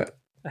have to do it.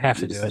 I have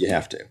to do it. You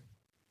have to. Come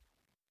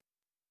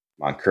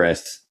on,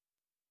 Chris.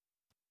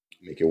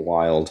 Make it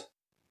wild.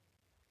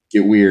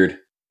 Get weird.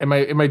 Am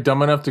I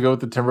dumb enough to go with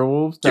the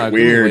Timberwolves? Get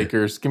weird.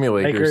 Give me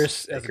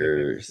Lakers.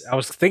 Lakers. I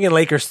was thinking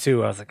Lakers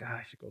too. I was like,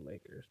 I should go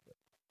Lakers.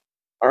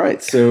 All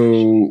right,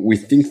 so we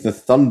think the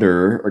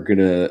Thunder are going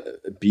to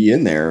be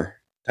in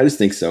there. Titus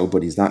thinks so,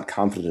 but he's not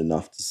confident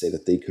enough to say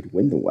that they could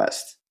win the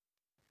West.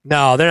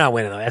 No, they're not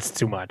winning, though. That's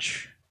too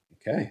much.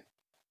 Okay.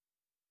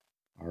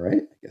 All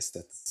right, I guess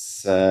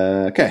that's...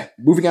 okay,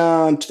 moving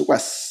on to the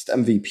West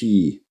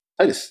MVP.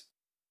 Titus.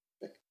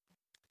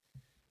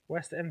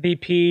 West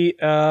MVP,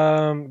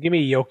 give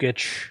me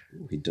Jokic.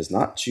 He does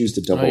not choose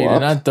to double He up.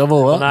 did not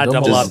double up. Not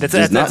double up.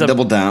 Does not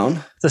double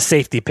down. It's a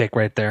safety pick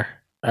right there.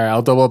 All right,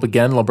 I'll double up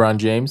again. LeBron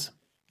James.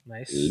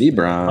 Nice.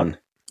 LeBron.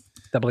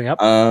 Doubling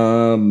up.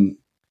 I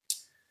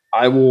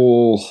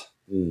will...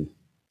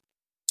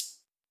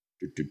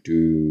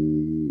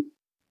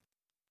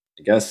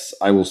 I guess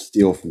I will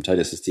steal from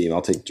Titus's team.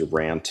 I'll take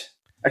Durant.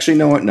 Actually, you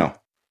know what? No.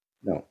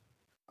 I'm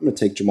going to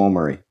take Jamal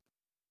Murray.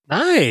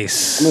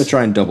 Nice. I'm going to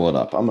try and double it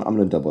up. I'm going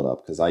to double it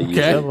up because I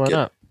usually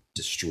get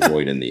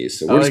destroyed in these.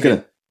 So we're just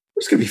going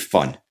to be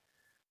fun.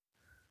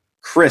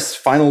 Chris,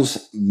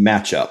 finals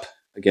matchup.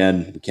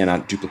 Again, we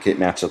cannot duplicate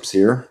matchups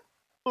here.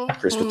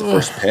 Chris with the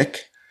first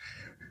pick.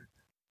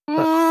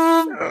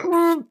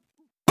 Bucks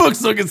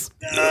Nuggets.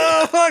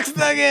 Bucks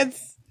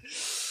Nuggets.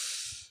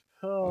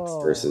 Bucks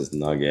versus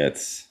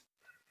Nuggets.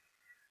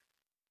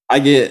 I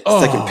get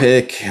second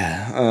pick.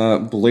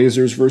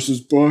 Blazers versus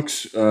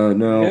Bucks.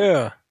 No.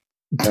 Yeah.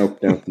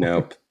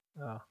 Nope.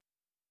 Oh.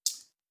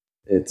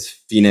 It's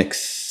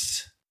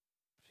Phoenix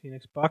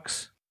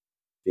Bucks.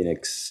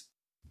 Phoenix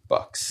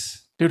Bucks.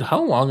 Dude,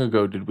 how long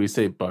ago did we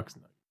say Bucks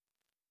Nuggets?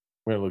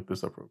 I'm going to look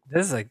this up real quick.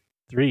 This is like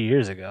 3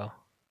 years ago.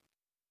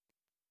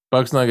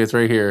 Bucks Nuggets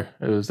right here.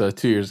 It was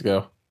 2 years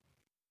ago.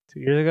 2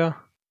 years ago?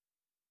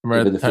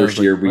 Remember the first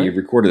year we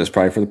recorded this,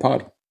 probably for the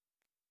pod.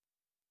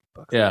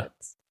 Bucks yeah.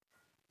 Nuggets.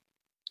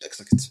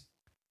 Excellent.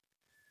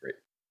 Great.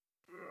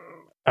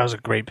 That was a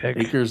great pick.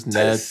 Lakers,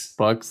 Nets,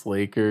 Bucks,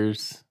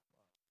 Lakers.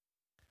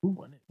 Who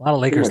won it? A lot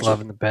of Lakers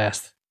love in the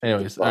past.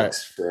 Anyways,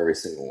 Bucks for every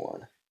single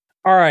one.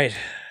 All right.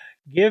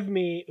 Give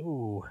me...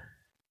 Ooh.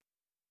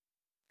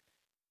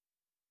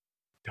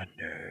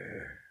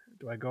 Thunder.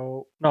 Do I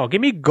go... No,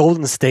 give me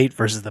Golden State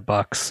versus the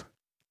Bucks.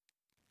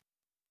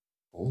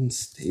 Golden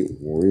State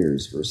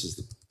Warriors versus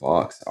the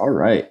Bucks. All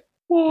right.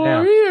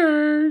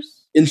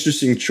 Warriors. Yeah.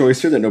 Interesting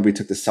choice here that nobody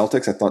took the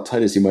Celtics. I thought,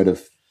 Titus, you might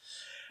have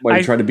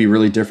tried to be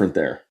really different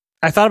there.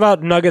 I thought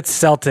about Nuggets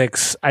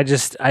Celtics.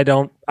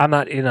 I'm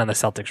not in on the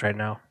Celtics right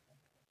now.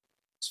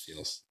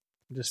 It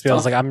just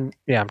feels like I'm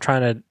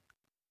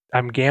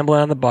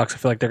gambling on the Bucks. I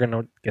feel like they're going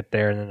to get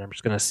there, and then I'm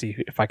just going to see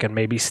if I can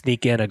maybe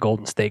sneak in a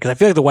Golden State because I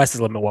feel like the West is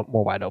a little bit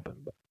more wide open.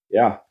 But.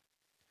 Yeah,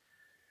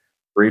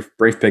 brave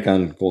pick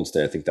on Golden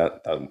State. I think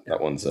that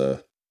one's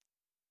a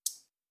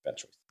bad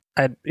choice.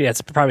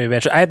 It's probably a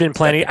bad choice. I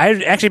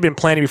had actually been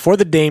planning before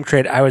the Dame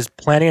trade. I was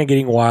planning on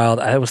getting wild.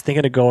 I was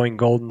thinking of going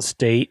Golden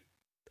State.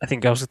 I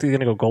think I was going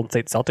to go Golden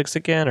State Celtics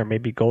again, or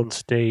maybe Golden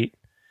State. I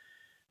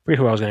forget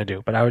who I was going to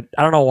do, but I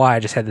don't know why. I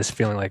just had this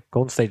feeling like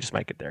Golden State just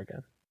might get there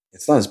again.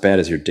 It's not as bad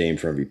as your Dame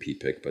for MVP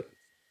pick, but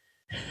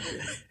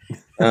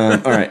all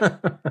right.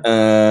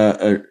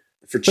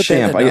 For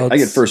champ, I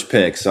get first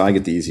pick, so I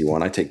get the easy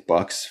one. I take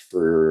Bucks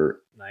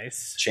for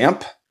nice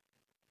champ.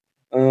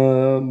 Give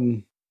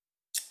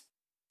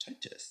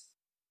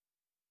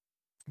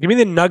me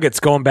the Nuggets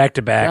going back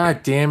to back.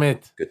 God damn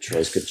it! Good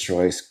choice,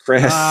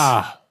 Chris.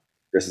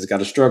 Chris has got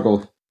to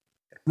struggle.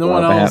 No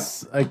one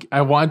else.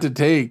 I want to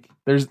take.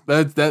 Those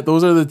are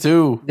the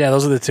two. Yeah,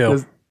 those are the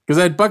two. Because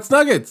I had Bucks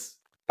Nuggets.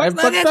 Bucks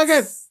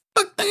Nuggets.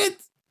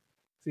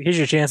 Here's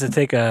your chance to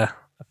take a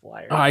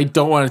flyer. I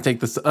don't want to take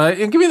this.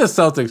 Give me the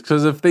Celtics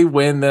because if they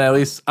win, then at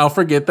least I'll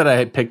forget that I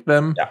had picked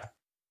them.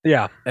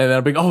 Yeah. And then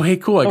I'll be, oh, hey,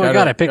 cool.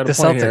 I picked the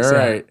Celtics. All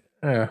right.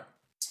 Yeah.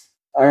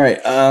 All right.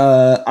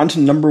 On to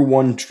number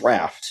one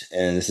draft.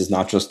 And this is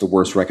not just the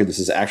worst record. This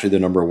is actually the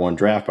number one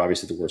draft. But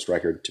obviously, the worst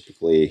record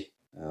typically.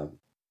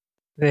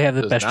 They have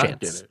the best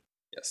chance.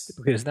 Yes.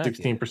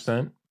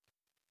 16%.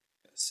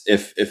 Yes.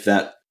 If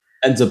that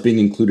ends up being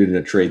included in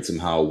a trade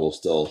somehow, we'll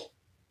still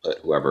let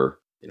whoever,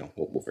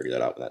 we'll figure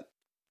that out with that.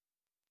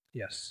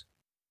 Yes.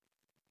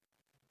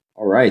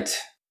 All right.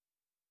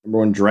 Number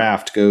one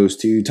draft goes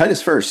to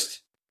Titus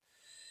first.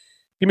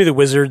 Give me the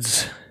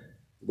Wizards.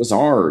 Wizards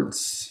are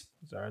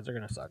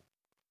going to suck.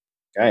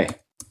 Okay.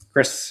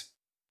 Chris.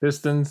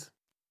 Pistons.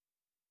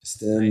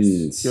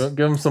 Nice. Give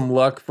them some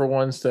luck for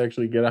once to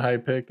actually get a high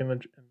pick in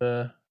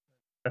the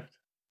draft.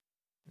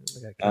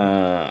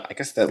 I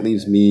guess that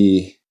leaves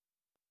me...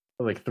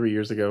 Like 3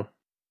 years ago. I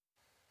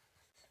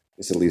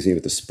guess it leaves me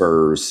with the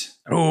Spurs.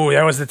 Oh,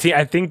 that was the team.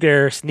 I think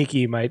they're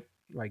sneaky. Might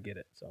get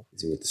it. So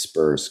leaves me with the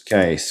Spurs.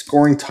 Okay,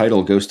 scoring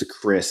title goes to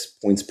Chris.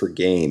 Points per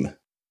game.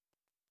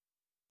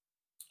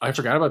 I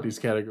forgot about these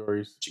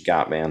categories. What you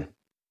got, man?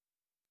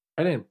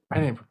 I didn't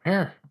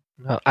prepare.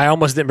 No, I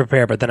almost didn't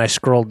prepare, but then I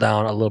scrolled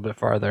down a little bit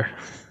farther.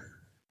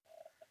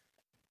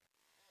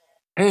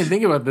 I didn't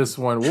think about this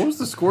one. What was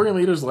the scoring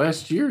leaders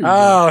last year?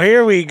 Oh,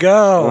 here we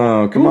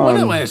go. Oh, come Who on. won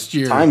it last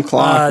year? Time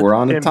clock. We're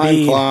on a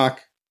time clock.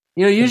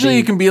 Usually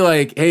you can be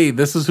like, hey,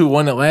 this is who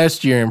won it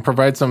last year and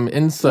provide some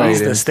insight. He's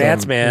the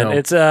stats man.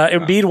 It's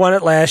Embiid won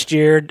it last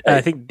year.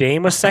 I think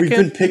Dame was second. We've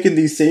been picking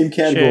these same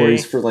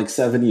categories for like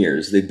 7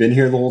 years. They've been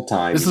here the whole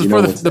time. This is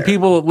for the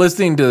people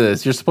listening to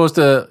this. You're supposed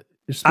to.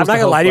 I'm not going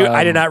to lie to you.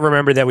 I did not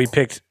remember that we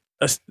picked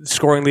a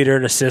scoring leader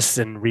and assists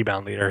and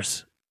rebound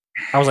leaders.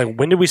 I was like,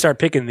 when did we start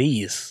picking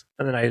these?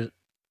 And then I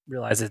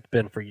realized it's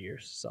been for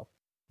years. So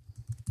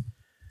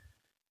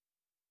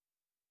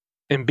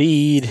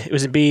Embiid, it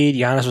was Embiid.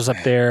 Giannis was up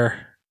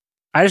there.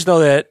 I just know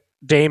that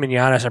Dame and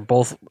Giannis are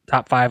both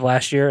top 5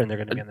 last year, and they're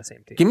going to be on the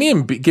same team. Give me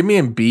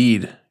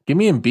Embiid. Give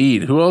me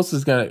Embiid. Who else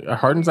is going to?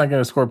 Harden's not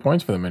going to score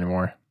points for them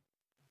anymore.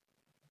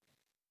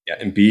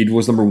 Yeah, Embiid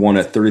was number 1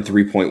 at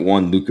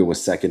 33.1. Luka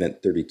was second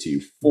at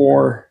 32.4.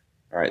 All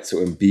right, so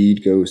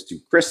Embiid goes to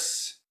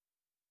Chris.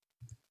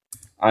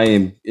 I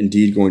am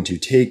indeed going to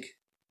take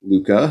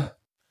Luka.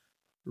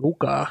 All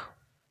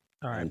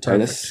right, and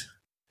Titus.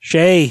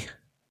 Shea.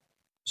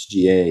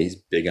 GA, he's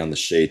big on the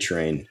Shea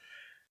train.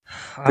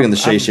 Big on the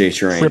Shea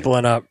train.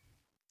 Crippling up.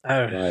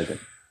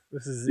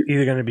 This is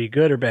either going to be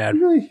good or bad.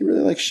 He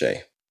really likes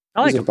Shea.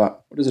 I like him.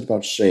 What is it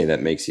about Shea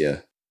that makes you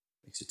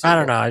I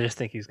don't know. I just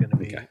think he's going to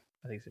be. Okay.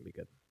 I think he's going to be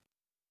good.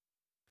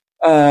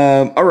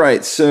 All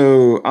right,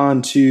 so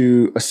on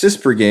to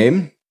assists per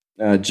game.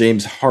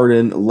 James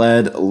Harden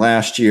led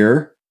last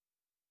year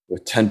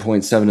with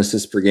 10.7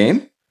 assists per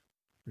game.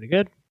 Pretty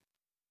good.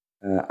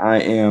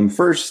 I am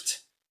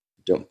first.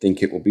 Don't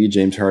think it will be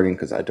James Harden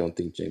because I don't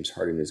think James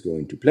Harden is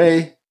going to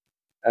play.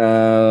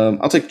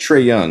 I'll take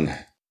Trae Young.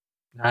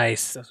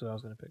 Nice. That's what I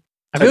was going to pick.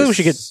 I feel like we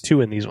should get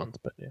 2 in these ones,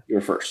 but yeah.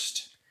 You're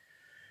first.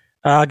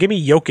 Give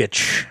me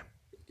Jokic.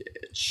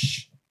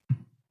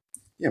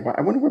 Yeah,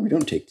 I wonder why we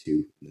don't take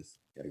 2 in this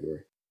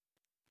category.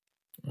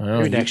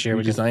 Maybe next year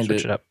we can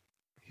switch it up.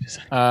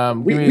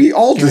 We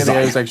all designed. The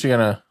guy who's actually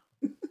gonna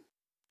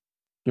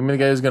give me the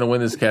guy who's gonna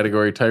win this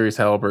category, Tyrese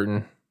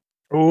Halliburton.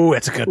 Oh,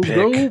 that's a good pick.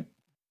 Go.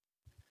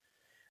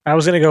 I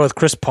was gonna go with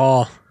Chris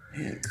Paul.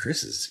 Man,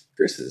 Chris is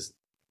a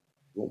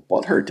little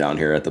butthurt down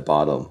here at the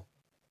bottom.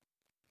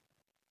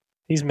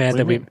 He's mad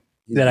I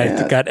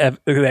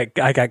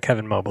got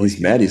Kevin Mobley. He's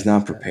mad he's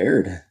not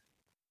prepared.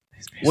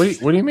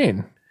 What do you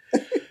mean?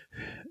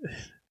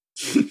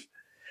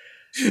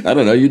 I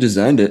don't know. You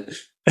designed it.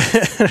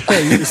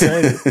 You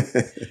designed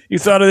it. You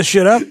thought of this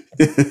shit up?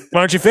 Why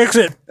don't you fix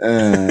it? All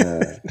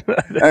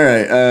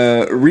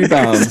right.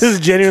 Rebounds. This is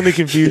genuinely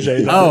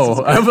confusing.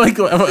 I'm really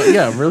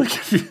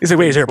confused. He's like,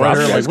 wait, is there a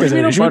problem? Like, what do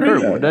you mean butter?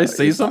 Did I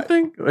say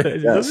something?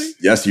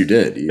 Yes, you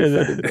did.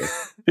 You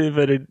think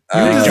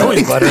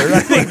Joey's butter.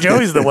 I think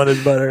Joey's the one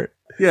that's butter.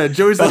 Yeah,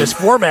 Joey's but his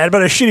format,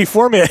 but a shitty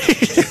format.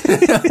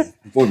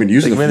 We've been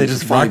using it for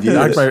just 5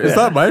 years. It's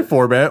not my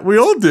format. We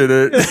all did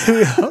it.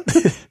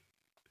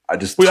 I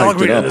just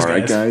typed it up. All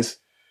right, guys.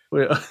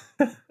 It's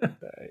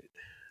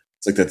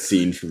like that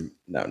scene from.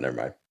 No, never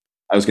mind.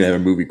 I was gonna have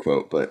a movie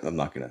quote, but I'm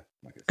not gonna.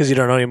 Because you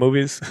don't know any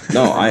movies.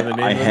 No,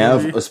 I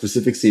have a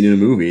specific scene in a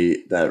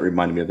movie that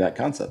reminded me of that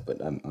concept,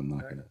 but I'm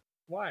not gonna.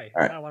 Why?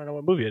 All right. I want to know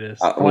what movie it is.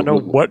 I want to know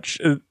what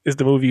is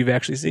the movie you've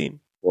actually seen.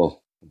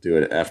 Well, we'll do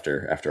it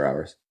after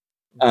hours.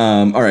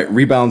 All right,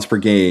 rebounds per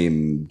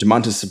game.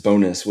 Domantas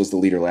Sabonis was the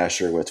leader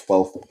last year with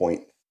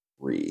 12.3.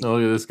 Oh,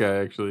 look at this guy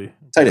actually.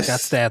 Titus got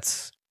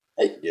stats.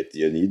 Hey,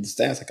 you need the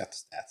stats? I got the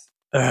stats.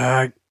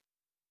 I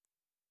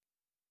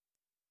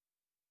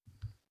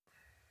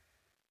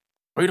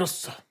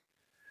don't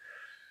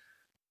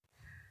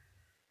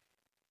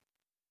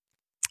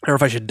know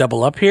if I should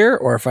double up here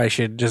or if I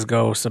should just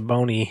go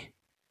Sabonis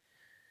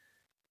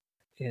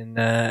in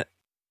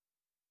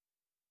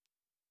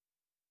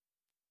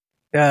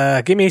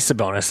give me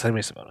Sabonis. I'm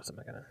not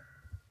gonna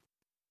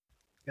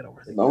get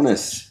over it.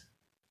 Sabonis.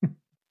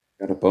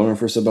 Got a boner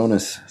for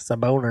Sabonis.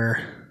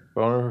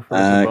 Boner for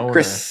Sabonis.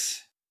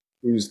 Chris,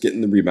 who's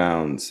getting the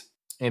rebounds?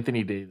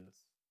 Anthony Davis.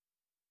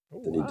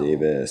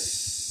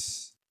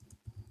 Davis.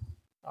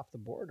 Off the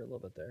board a little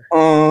bit there.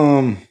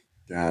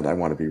 God, I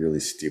want to be really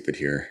stupid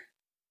here.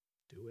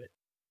 Do it.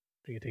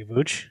 You can take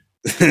Vooch.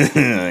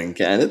 I'm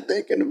kind of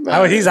thinking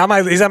about. Oh, he's on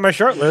my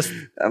short list.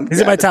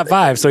 He's in my top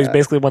 5, so he's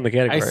basically won the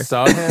category. I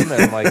saw him and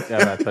I'm like,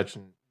 I'm not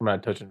touching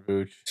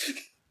Vooch.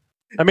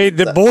 I mean,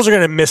 the Bulls are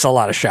going to miss a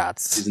lot of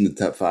shots. He's in the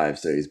top 5,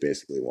 so he's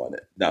basically won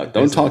it. No,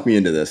 don't talk me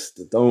into this.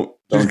 Don't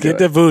get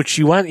the Vooch.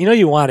 You want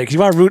it because you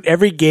want to root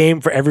every game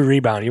for every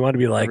rebound. You want to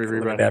be like, I'm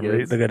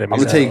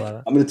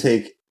gonna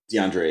take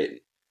DeAndre Ayton.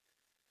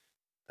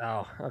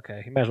 Oh,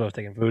 okay. You might as well have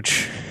taken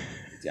Vooch.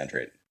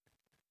 DeAndre Ayton.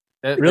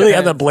 Really,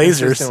 on the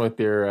Blazers with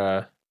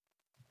your.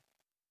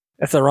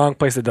 That's the wrong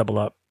place to double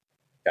up.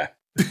 Yeah.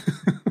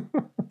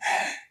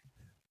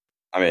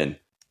 I mean,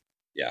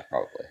 yeah,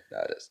 probably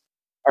that is.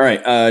 All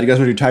right. Do you guys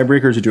want to do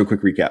tiebreakers or do a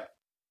quick recap?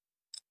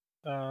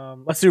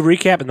 Let's do a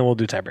recap and then we'll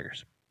do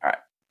tiebreakers. All right.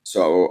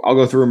 So I'll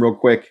go through them real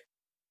quick.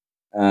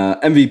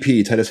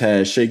 MVP, Titus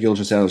has Shai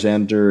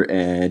Gilgeous-Alexander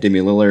and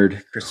Damian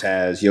Lillard. Chris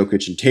has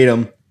Jokic and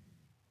Tatum.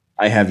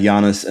 I have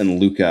Giannis and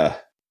Luka.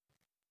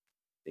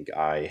 I think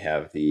I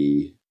have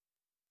the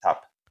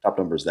top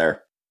numbers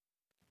there.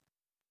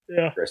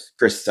 Yeah.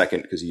 Chris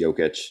second because of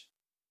Jokic.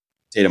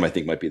 Tatum, I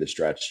think, might be the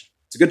stretch.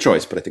 It's a good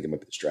choice, but I think it might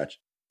be the stretch.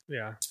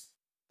 Yeah.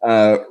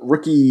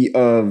 Rookie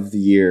of the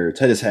year.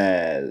 Titus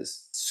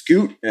has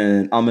Scoot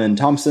and Amen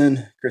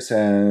Thompson. Chris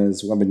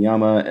has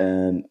Wembanyama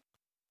and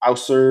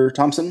Ausar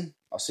Thompson.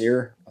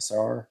 Ausar.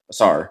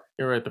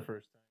 You're right the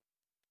first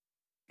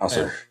time.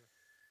 Ausar.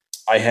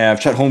 I have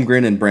Chet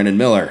Holmgren and Brandon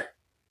Miller.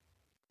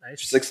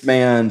 Nice. Sixth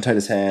man.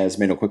 Titus has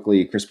Mano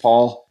Quickly, Chris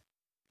Paul.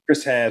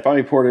 Chris has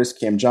Bobby Portis,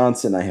 Cam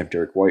Johnson. I have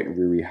Derek White and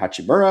Rui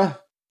Hachimura.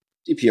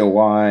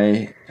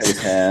 DPOY.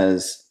 Titus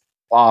has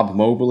Bob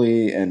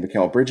Mobley and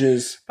Mikal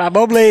Bridges. Bob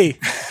Mobley.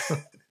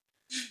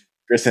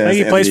 Chris has I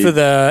think he plays for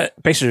the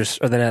Pacers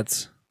or the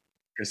Nets.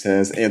 Chris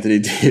has Anthony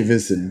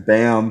Davis and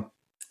Bam.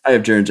 I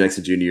have Jaren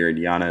Jackson Jr. and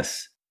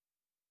Giannis.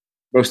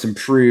 Most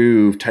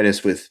improved,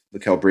 Titus with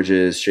Mikal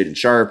Bridges, Shaden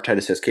Sharp.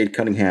 Titus has Cade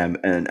Cunningham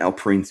and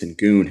Alperen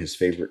Sengun, his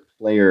favorite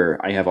player.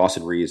 I have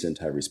Austin Reeves and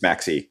Tyrese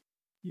Maxey.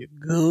 You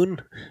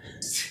goon.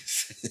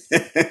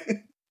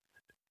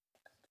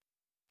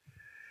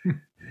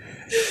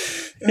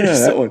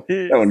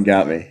 That one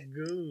got me.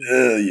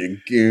 You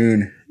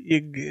goon.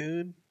 You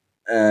goon.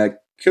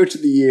 Coach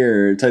of the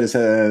year, Titus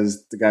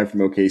has the guy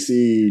from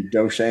OKC,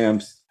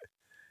 Dochamps.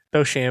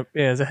 Dochamp,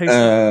 yeah. Is that how you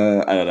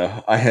say I don't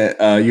know. I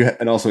had you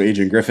and also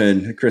Adrian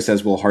Griffin. Chris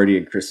has Will Hardy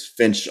and Chris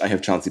Finch. I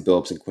have Chauncey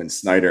Billups and Quinn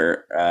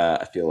Snyder.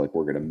 I feel like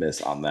we're gonna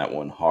miss on that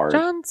one hard.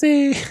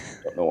 Chauncey.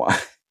 Don't know why.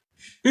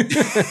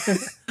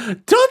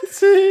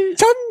 Chauncey.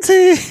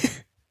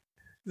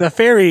 The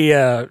fairy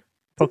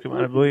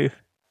Pokemon, I believe.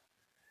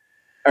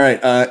 All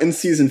right,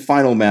 in-season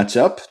final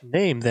matchup.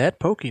 Name that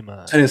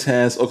Pokemon. Titus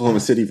has Oklahoma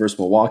City versus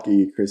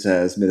Milwaukee. Chris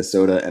has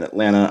Minnesota and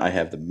Atlanta. I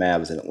have the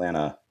Mavs in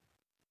Atlanta.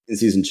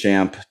 In-season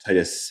champ,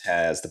 Titus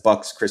has the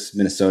Bucks. Chris,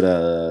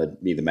 Minnesota.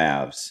 Me, the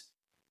Mavs.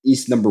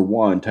 East number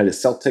 1,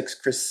 Titus Celtics.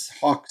 Chris,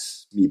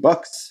 Hawks. Me,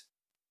 Bucks.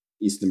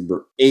 East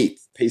number 8,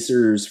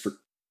 Pacers for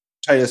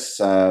Titus.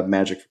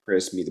 Magic for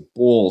Chris. Me, the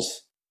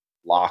Bulls.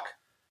 Lock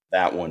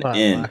that one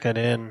in. Lock it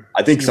in.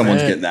 I think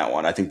someone's getting that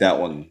one. I think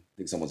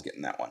someone's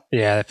getting that one.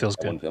 Yeah, that feels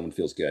good. That one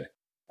feels good.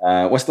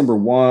 West number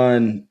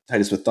 1,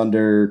 Titus with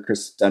Thunder.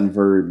 Chris,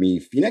 Denver. Me,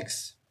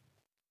 Phoenix.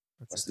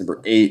 West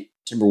number 8,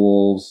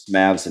 Timberwolves,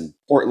 Mavs, and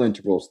Portland.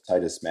 Timberwolves,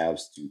 Titus,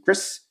 Mavs to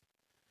Chris.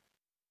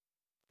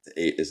 The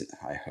 8 isn't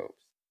high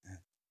hopes.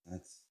 That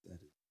is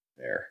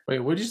fair. Wait,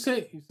 what did you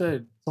say? You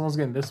said someone's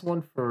getting this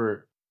one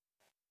for.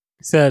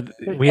 He said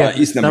we have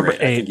East number 8.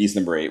 I think East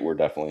number 8. We're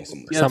definitely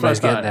somebody's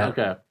getting that.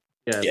 Okay.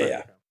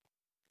 Yeah.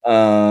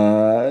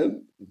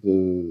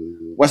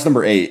 West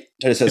number 8.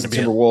 Titus has the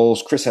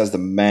Timberwolves. Chris has the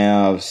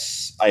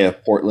Mavs. I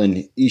have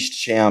Portland.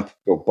 East champ.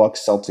 Go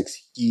Bucks, Celtics,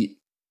 Heat.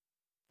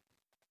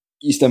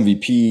 East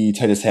MVP,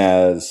 Titus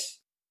has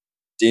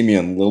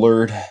Damian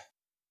Lillard,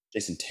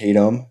 Jason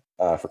Tatum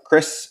for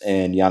Chris,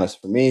 and Giannis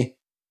for me.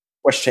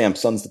 West champ,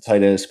 Suns to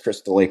Titus,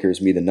 Chris the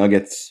Lakers, me the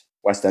Nuggets.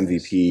 West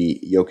MVP,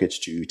 Jokic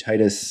to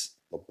Titus,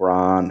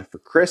 LeBron for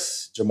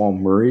Chris, Jamal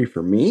Murray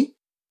for me.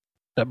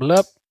 Double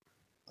up.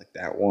 Like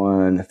that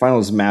one.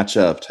 Finals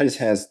matchup, Titus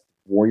has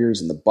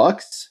Warriors and the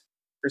Bucks.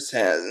 Chris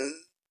has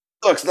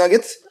Bucks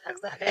Nuggets.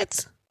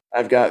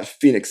 I've got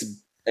Phoenix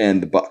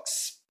and the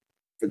Bucks.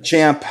 For the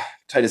champ,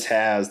 Titus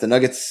has the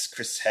Nuggets,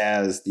 Chris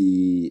has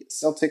the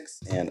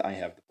Celtics, and I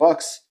have the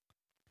Bucks.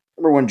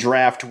 Number 1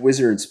 draft,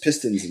 Wizards,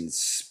 Pistons, and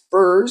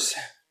Spurs.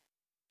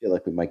 Feel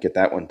like we might get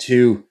that one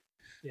too.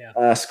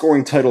 Yeah.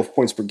 Scoring title of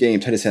points per game,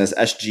 Titus has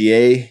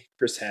SGA,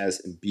 Chris has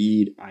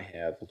Embiid, I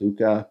have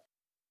Luka.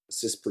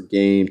 Assists per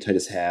game,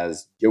 Titus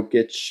has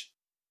Jokic,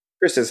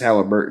 Chris has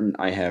Halliburton,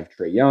 I have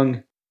Trae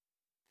Young.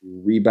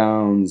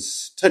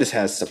 Rebounds, Titus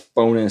has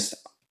Sabonis.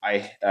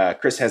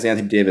 Chris has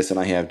Anthony Davis, and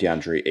I have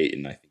DeAndre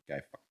Ayton. I think I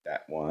fucked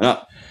that one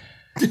up.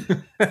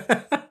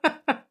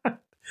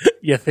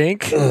 You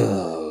think?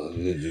 All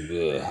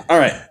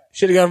right.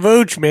 Should have gone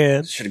Vooch,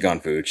 man. Should have gone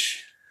Vooch.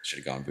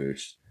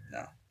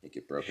 No, can't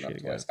get broken up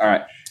twice. All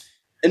right.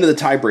 Into the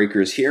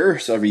tiebreakers here.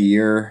 So every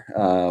year,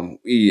 I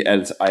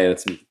added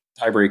some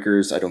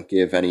tiebreakers. I don't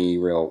give any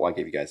real. Well, I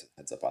gave you guys a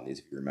heads up on these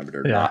if you remembered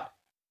or not.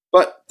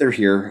 But they're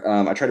here.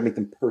 I try to make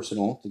them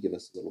personal to give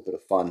us a little bit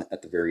of fun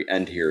at the very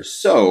end here.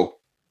 So,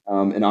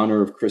 in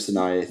honor of Chris and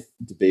I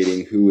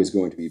debating who is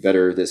going to be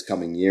better this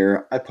coming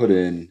year, I put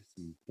in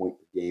some point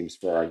games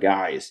for our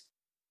guys.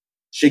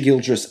 Shai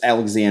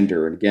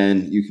Gilgeous-Alexander. And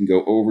again, you can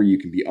go over, you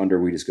can be under.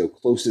 We just go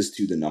closest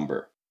to the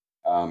number.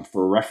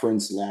 For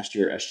reference, last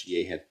year,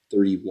 SGA had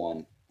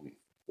 31.4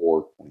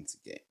 points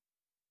a game.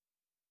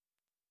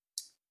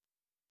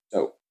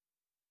 So,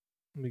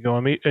 we go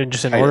on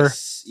just in order?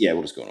 Yeah,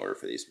 we'll just go in order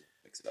for these.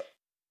 Mix it up.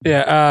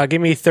 Yeah,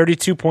 give me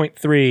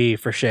 32.3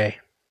 for Shai.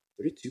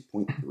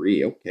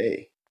 32.3,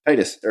 okay.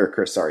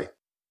 Chris, sorry.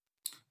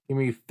 Give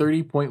me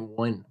 30.1.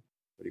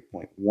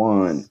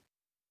 30.1.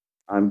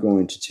 I'm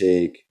going to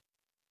take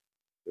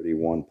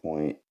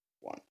 31.1.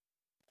 Nice.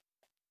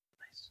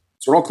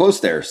 So we're all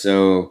close there.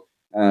 So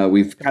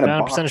we've kind of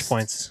boxed percentage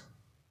points.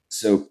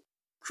 So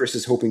Chris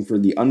is hoping for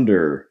the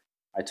under.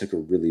 I took a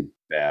really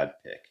bad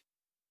pick.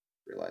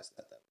 Realized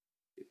that.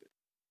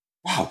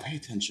 Wow, pay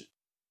attention.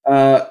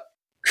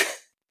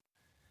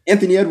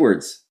 Anthony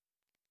Edwards.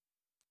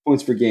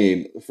 Points per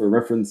game. For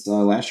reference,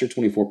 last year,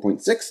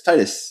 24.6.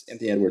 Titus,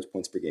 Anthony Edwards,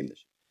 points per game this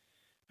year.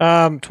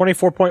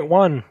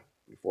 24.1.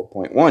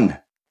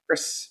 24.1.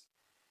 Chris.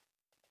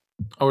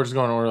 Oh, we're just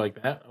going in order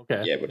like that?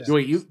 Okay. Yeah.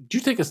 Wait, did you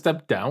take a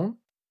step down?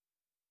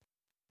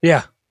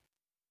 Yeah.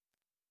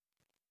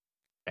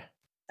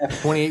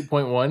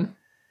 28.1?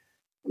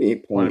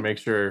 28.1. Want to make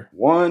sure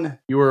One.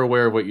 you were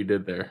aware of what you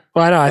did there.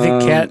 Well, I know. I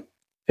think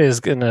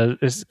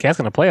Cat's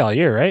gonna play all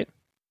year, right?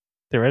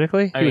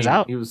 Theoretically, he was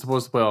out. He was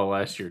supposed to play all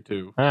last year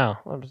too. Wow,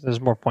 there's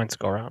more points to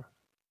go around.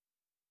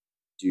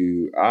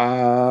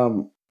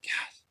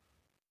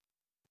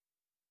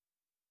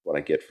 What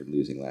I get for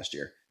losing last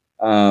year?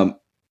 I'll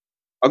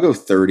go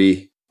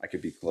 30. I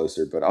could be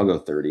closer, but I'll go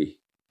 30.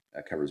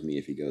 That covers me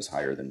if he goes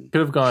higher than.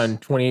 Could have gone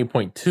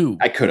 28.2.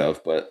 I could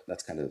have, but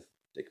that's kind of a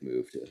dick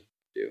move to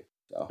do.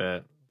 So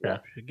yeah,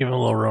 give him a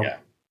little room. Yeah.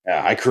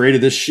 I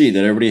created this sheet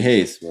that everybody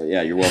hates. Well,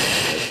 yeah, you're welcome.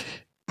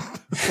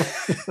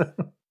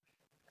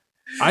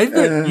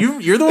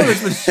 You're the one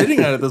that's been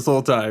shitting on it this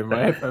whole time.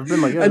 I've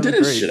been like, I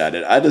didn't shit on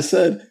it. I just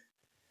said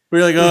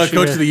we're like,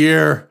 coach of the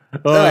year.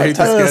 I hate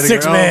this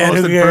six man.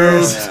 Who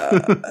cares?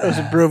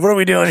 What are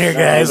we doing here,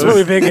 guys? What are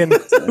we picking?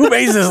 Who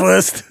made this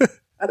list?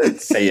 I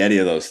didn't say any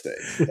of those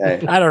things.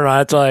 Okay? I don't know.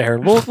 That's all I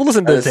heard. We'll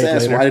listen to the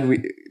tape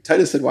later.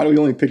 Titus said, "Why do we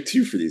only pick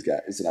 2 for these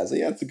guys?" And I was like,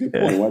 "Yeah, that's a good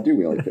point. Why do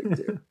we only pick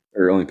 2,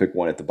 or only pick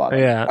 1 at the bottom?"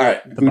 Yeah. All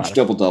right. Vooch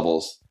double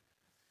doubles.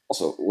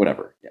 Also,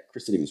 whatever. Yeah,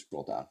 Chris didn't even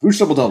scroll down. Vooch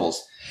double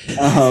doubles.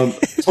 Total.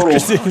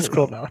 Chris didn't even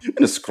scroll down. I'm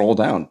gonna scroll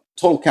down.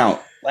 Total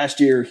count. Last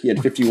year he had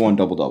 51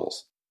 double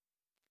doubles.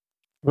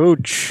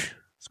 Vooch.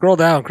 Scroll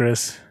down,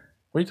 Chris.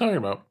 What are you talking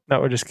about?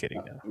 No, we're just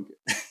kidding.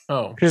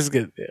 Oh, Chris is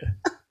good. Yeah.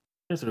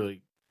 That's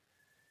really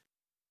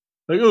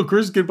like,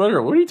 Chris get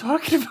better. What are you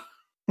talking about?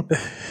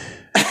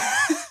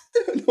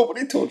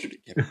 Nobody told you to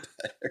get better.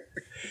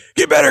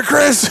 Get better,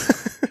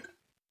 Chris.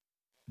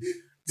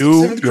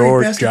 Do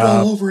your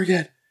job over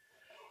again.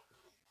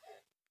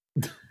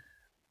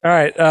 All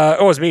right.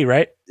 It's me,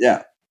 right?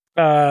 Yeah.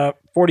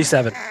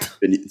 47.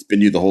 It's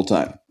been you the whole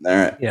time. All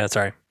right. Yeah,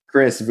 sorry.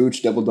 Chris,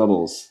 Vooch double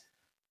doubles.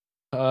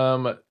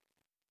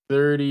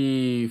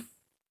 30.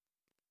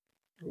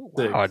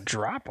 Wow, a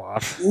drop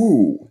off.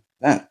 Ooh,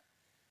 that.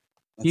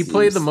 He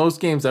played the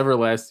most games ever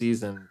last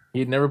season. He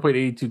had never played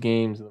 82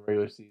 games in the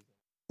regular season.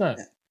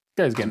 This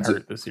guy's getting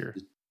hurt this year.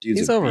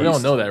 He's over. You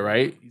don't know that,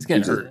 right? He's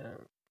getting hurt.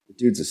 The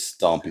dude's a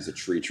stump. He's a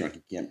tree trunk.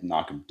 You can't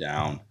knock him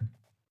down.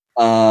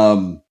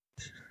 You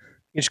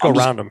just go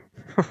around him.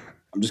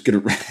 I'm just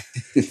gonna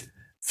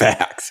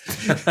facts.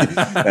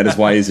 That is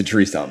why he's a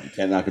tree stump. You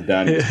can't knock him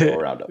down. You just go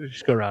around him.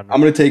 Just go around him.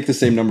 I'm gonna take the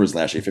same number as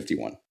last year,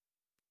 51.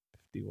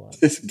 51.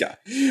 This guy.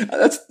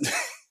 That's.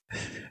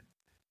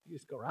 You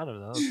just go around him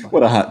though.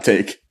 What a hot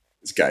take.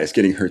 This guy is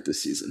getting hurt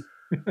this season.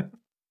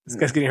 This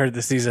guy's getting hurt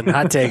this season.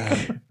 Hot take.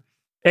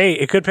 Hey,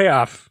 it could pay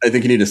off. I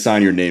think you need to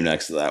sign your name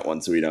next to that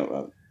one so we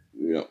don't.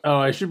 Oh,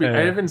 I should be.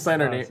 I haven't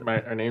signed our names.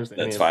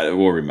 That's fine.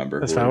 We'll remember.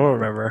 That's fine. We'll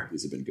remember.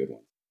 These have been good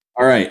ones.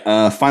 All right.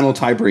 Final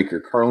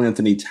tiebreaker. Karl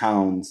Anthony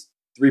Towns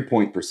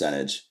 3-point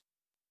percentage.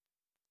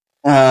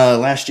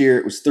 Last year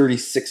it was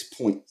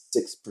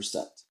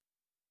 36.6%.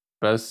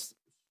 Best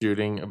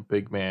shooting a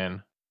big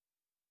man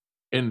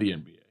in the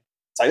NBA.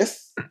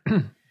 Titus?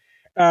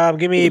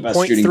 Give me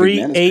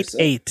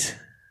 0.388.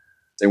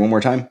 Say one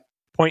more time.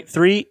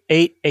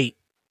 0.388.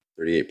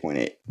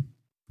 38.8.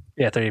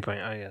 Yeah, 38. Oh,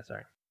 yeah,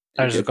 sorry.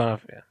 I was just going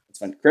off. Yeah, that's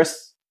fine.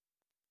 Chris?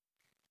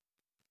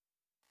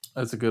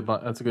 That's a good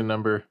number. That's a good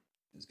number.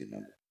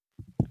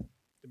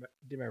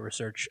 Did my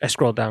research. I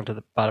scrolled down to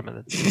the bottom of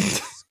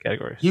the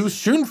category. He was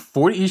shooting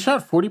 40. He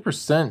shot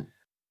 40%.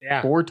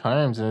 Yeah, 4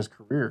 times in his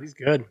career. He's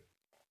good.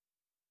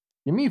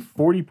 Give me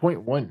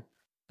 40.1. I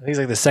think he's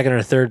like the second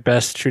or third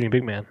best shooting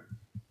big man.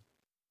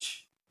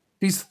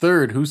 He's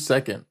third. Who's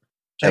second?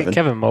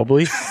 Kevin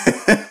Mobley.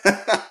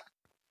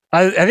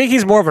 I think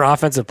he's more of an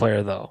offensive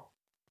player, though.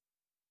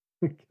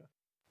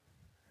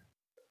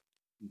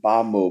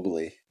 Bob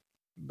Mobley.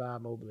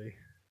 Bob Mobley.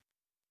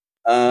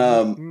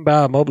 Well,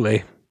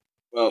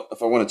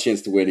 if I want a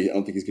chance to win, I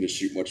don't think he's going to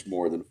shoot much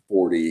more than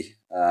 40.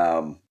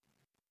 I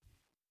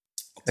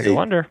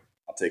wonder.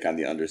 I'll take on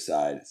the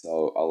underside.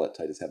 So I'll let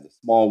Titus have the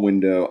small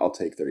window. I'll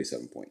take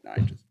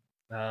 37.9.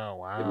 Oh,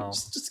 wow.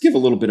 Just give a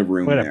little bit of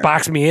room. Way to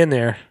box me in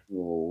there.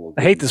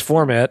 I hate this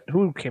format.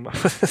 Who came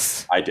up with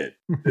this? I did.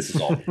 This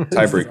is all me.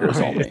 Tiebreaker is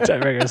all me.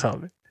 Tiebreaker is all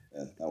me.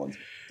 Yeah, that one's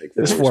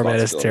this format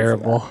is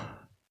terrible.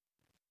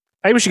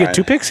 Maybe we should get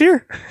 2 picks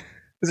here.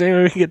 Is there any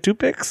way we can get 2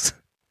 picks?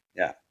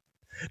 Yeah.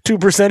 2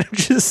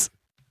 percentages?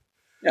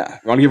 Yeah.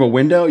 You want to give a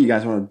window? You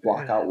guys want to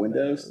block out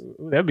windows?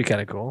 That'd be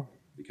kind of cool.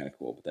 It'd be kind of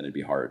cool, but then it'd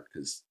be hard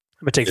because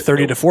I'm going to take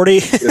 30 to 40.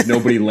 If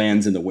nobody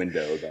lands in the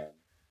window, then.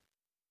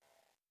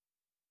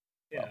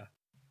 Yeah.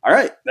 All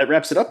right. That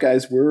wraps it up,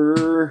 guys.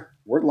 We're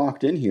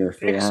locked in here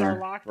for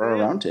our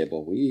round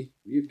table.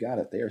 We've got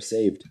it. They are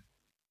saved.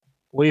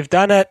 We've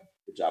done it.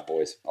 Good job,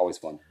 boys. Always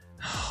fun.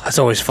 That's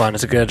always fun.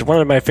 It's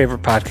one of my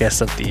favorite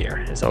podcasts of the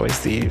year. Is always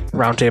the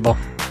Roundtable.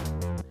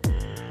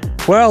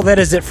 Well, that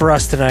is it for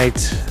us tonight.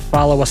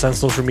 Follow us on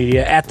social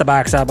media at The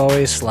Box Op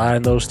always. Slide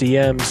in those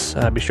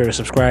DMs. Be sure to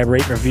subscribe,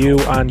 rate, and review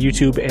on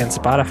YouTube and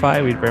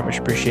Spotify. We'd very much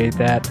appreciate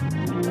that.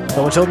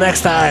 So until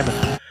next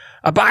time,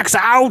 a box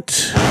out!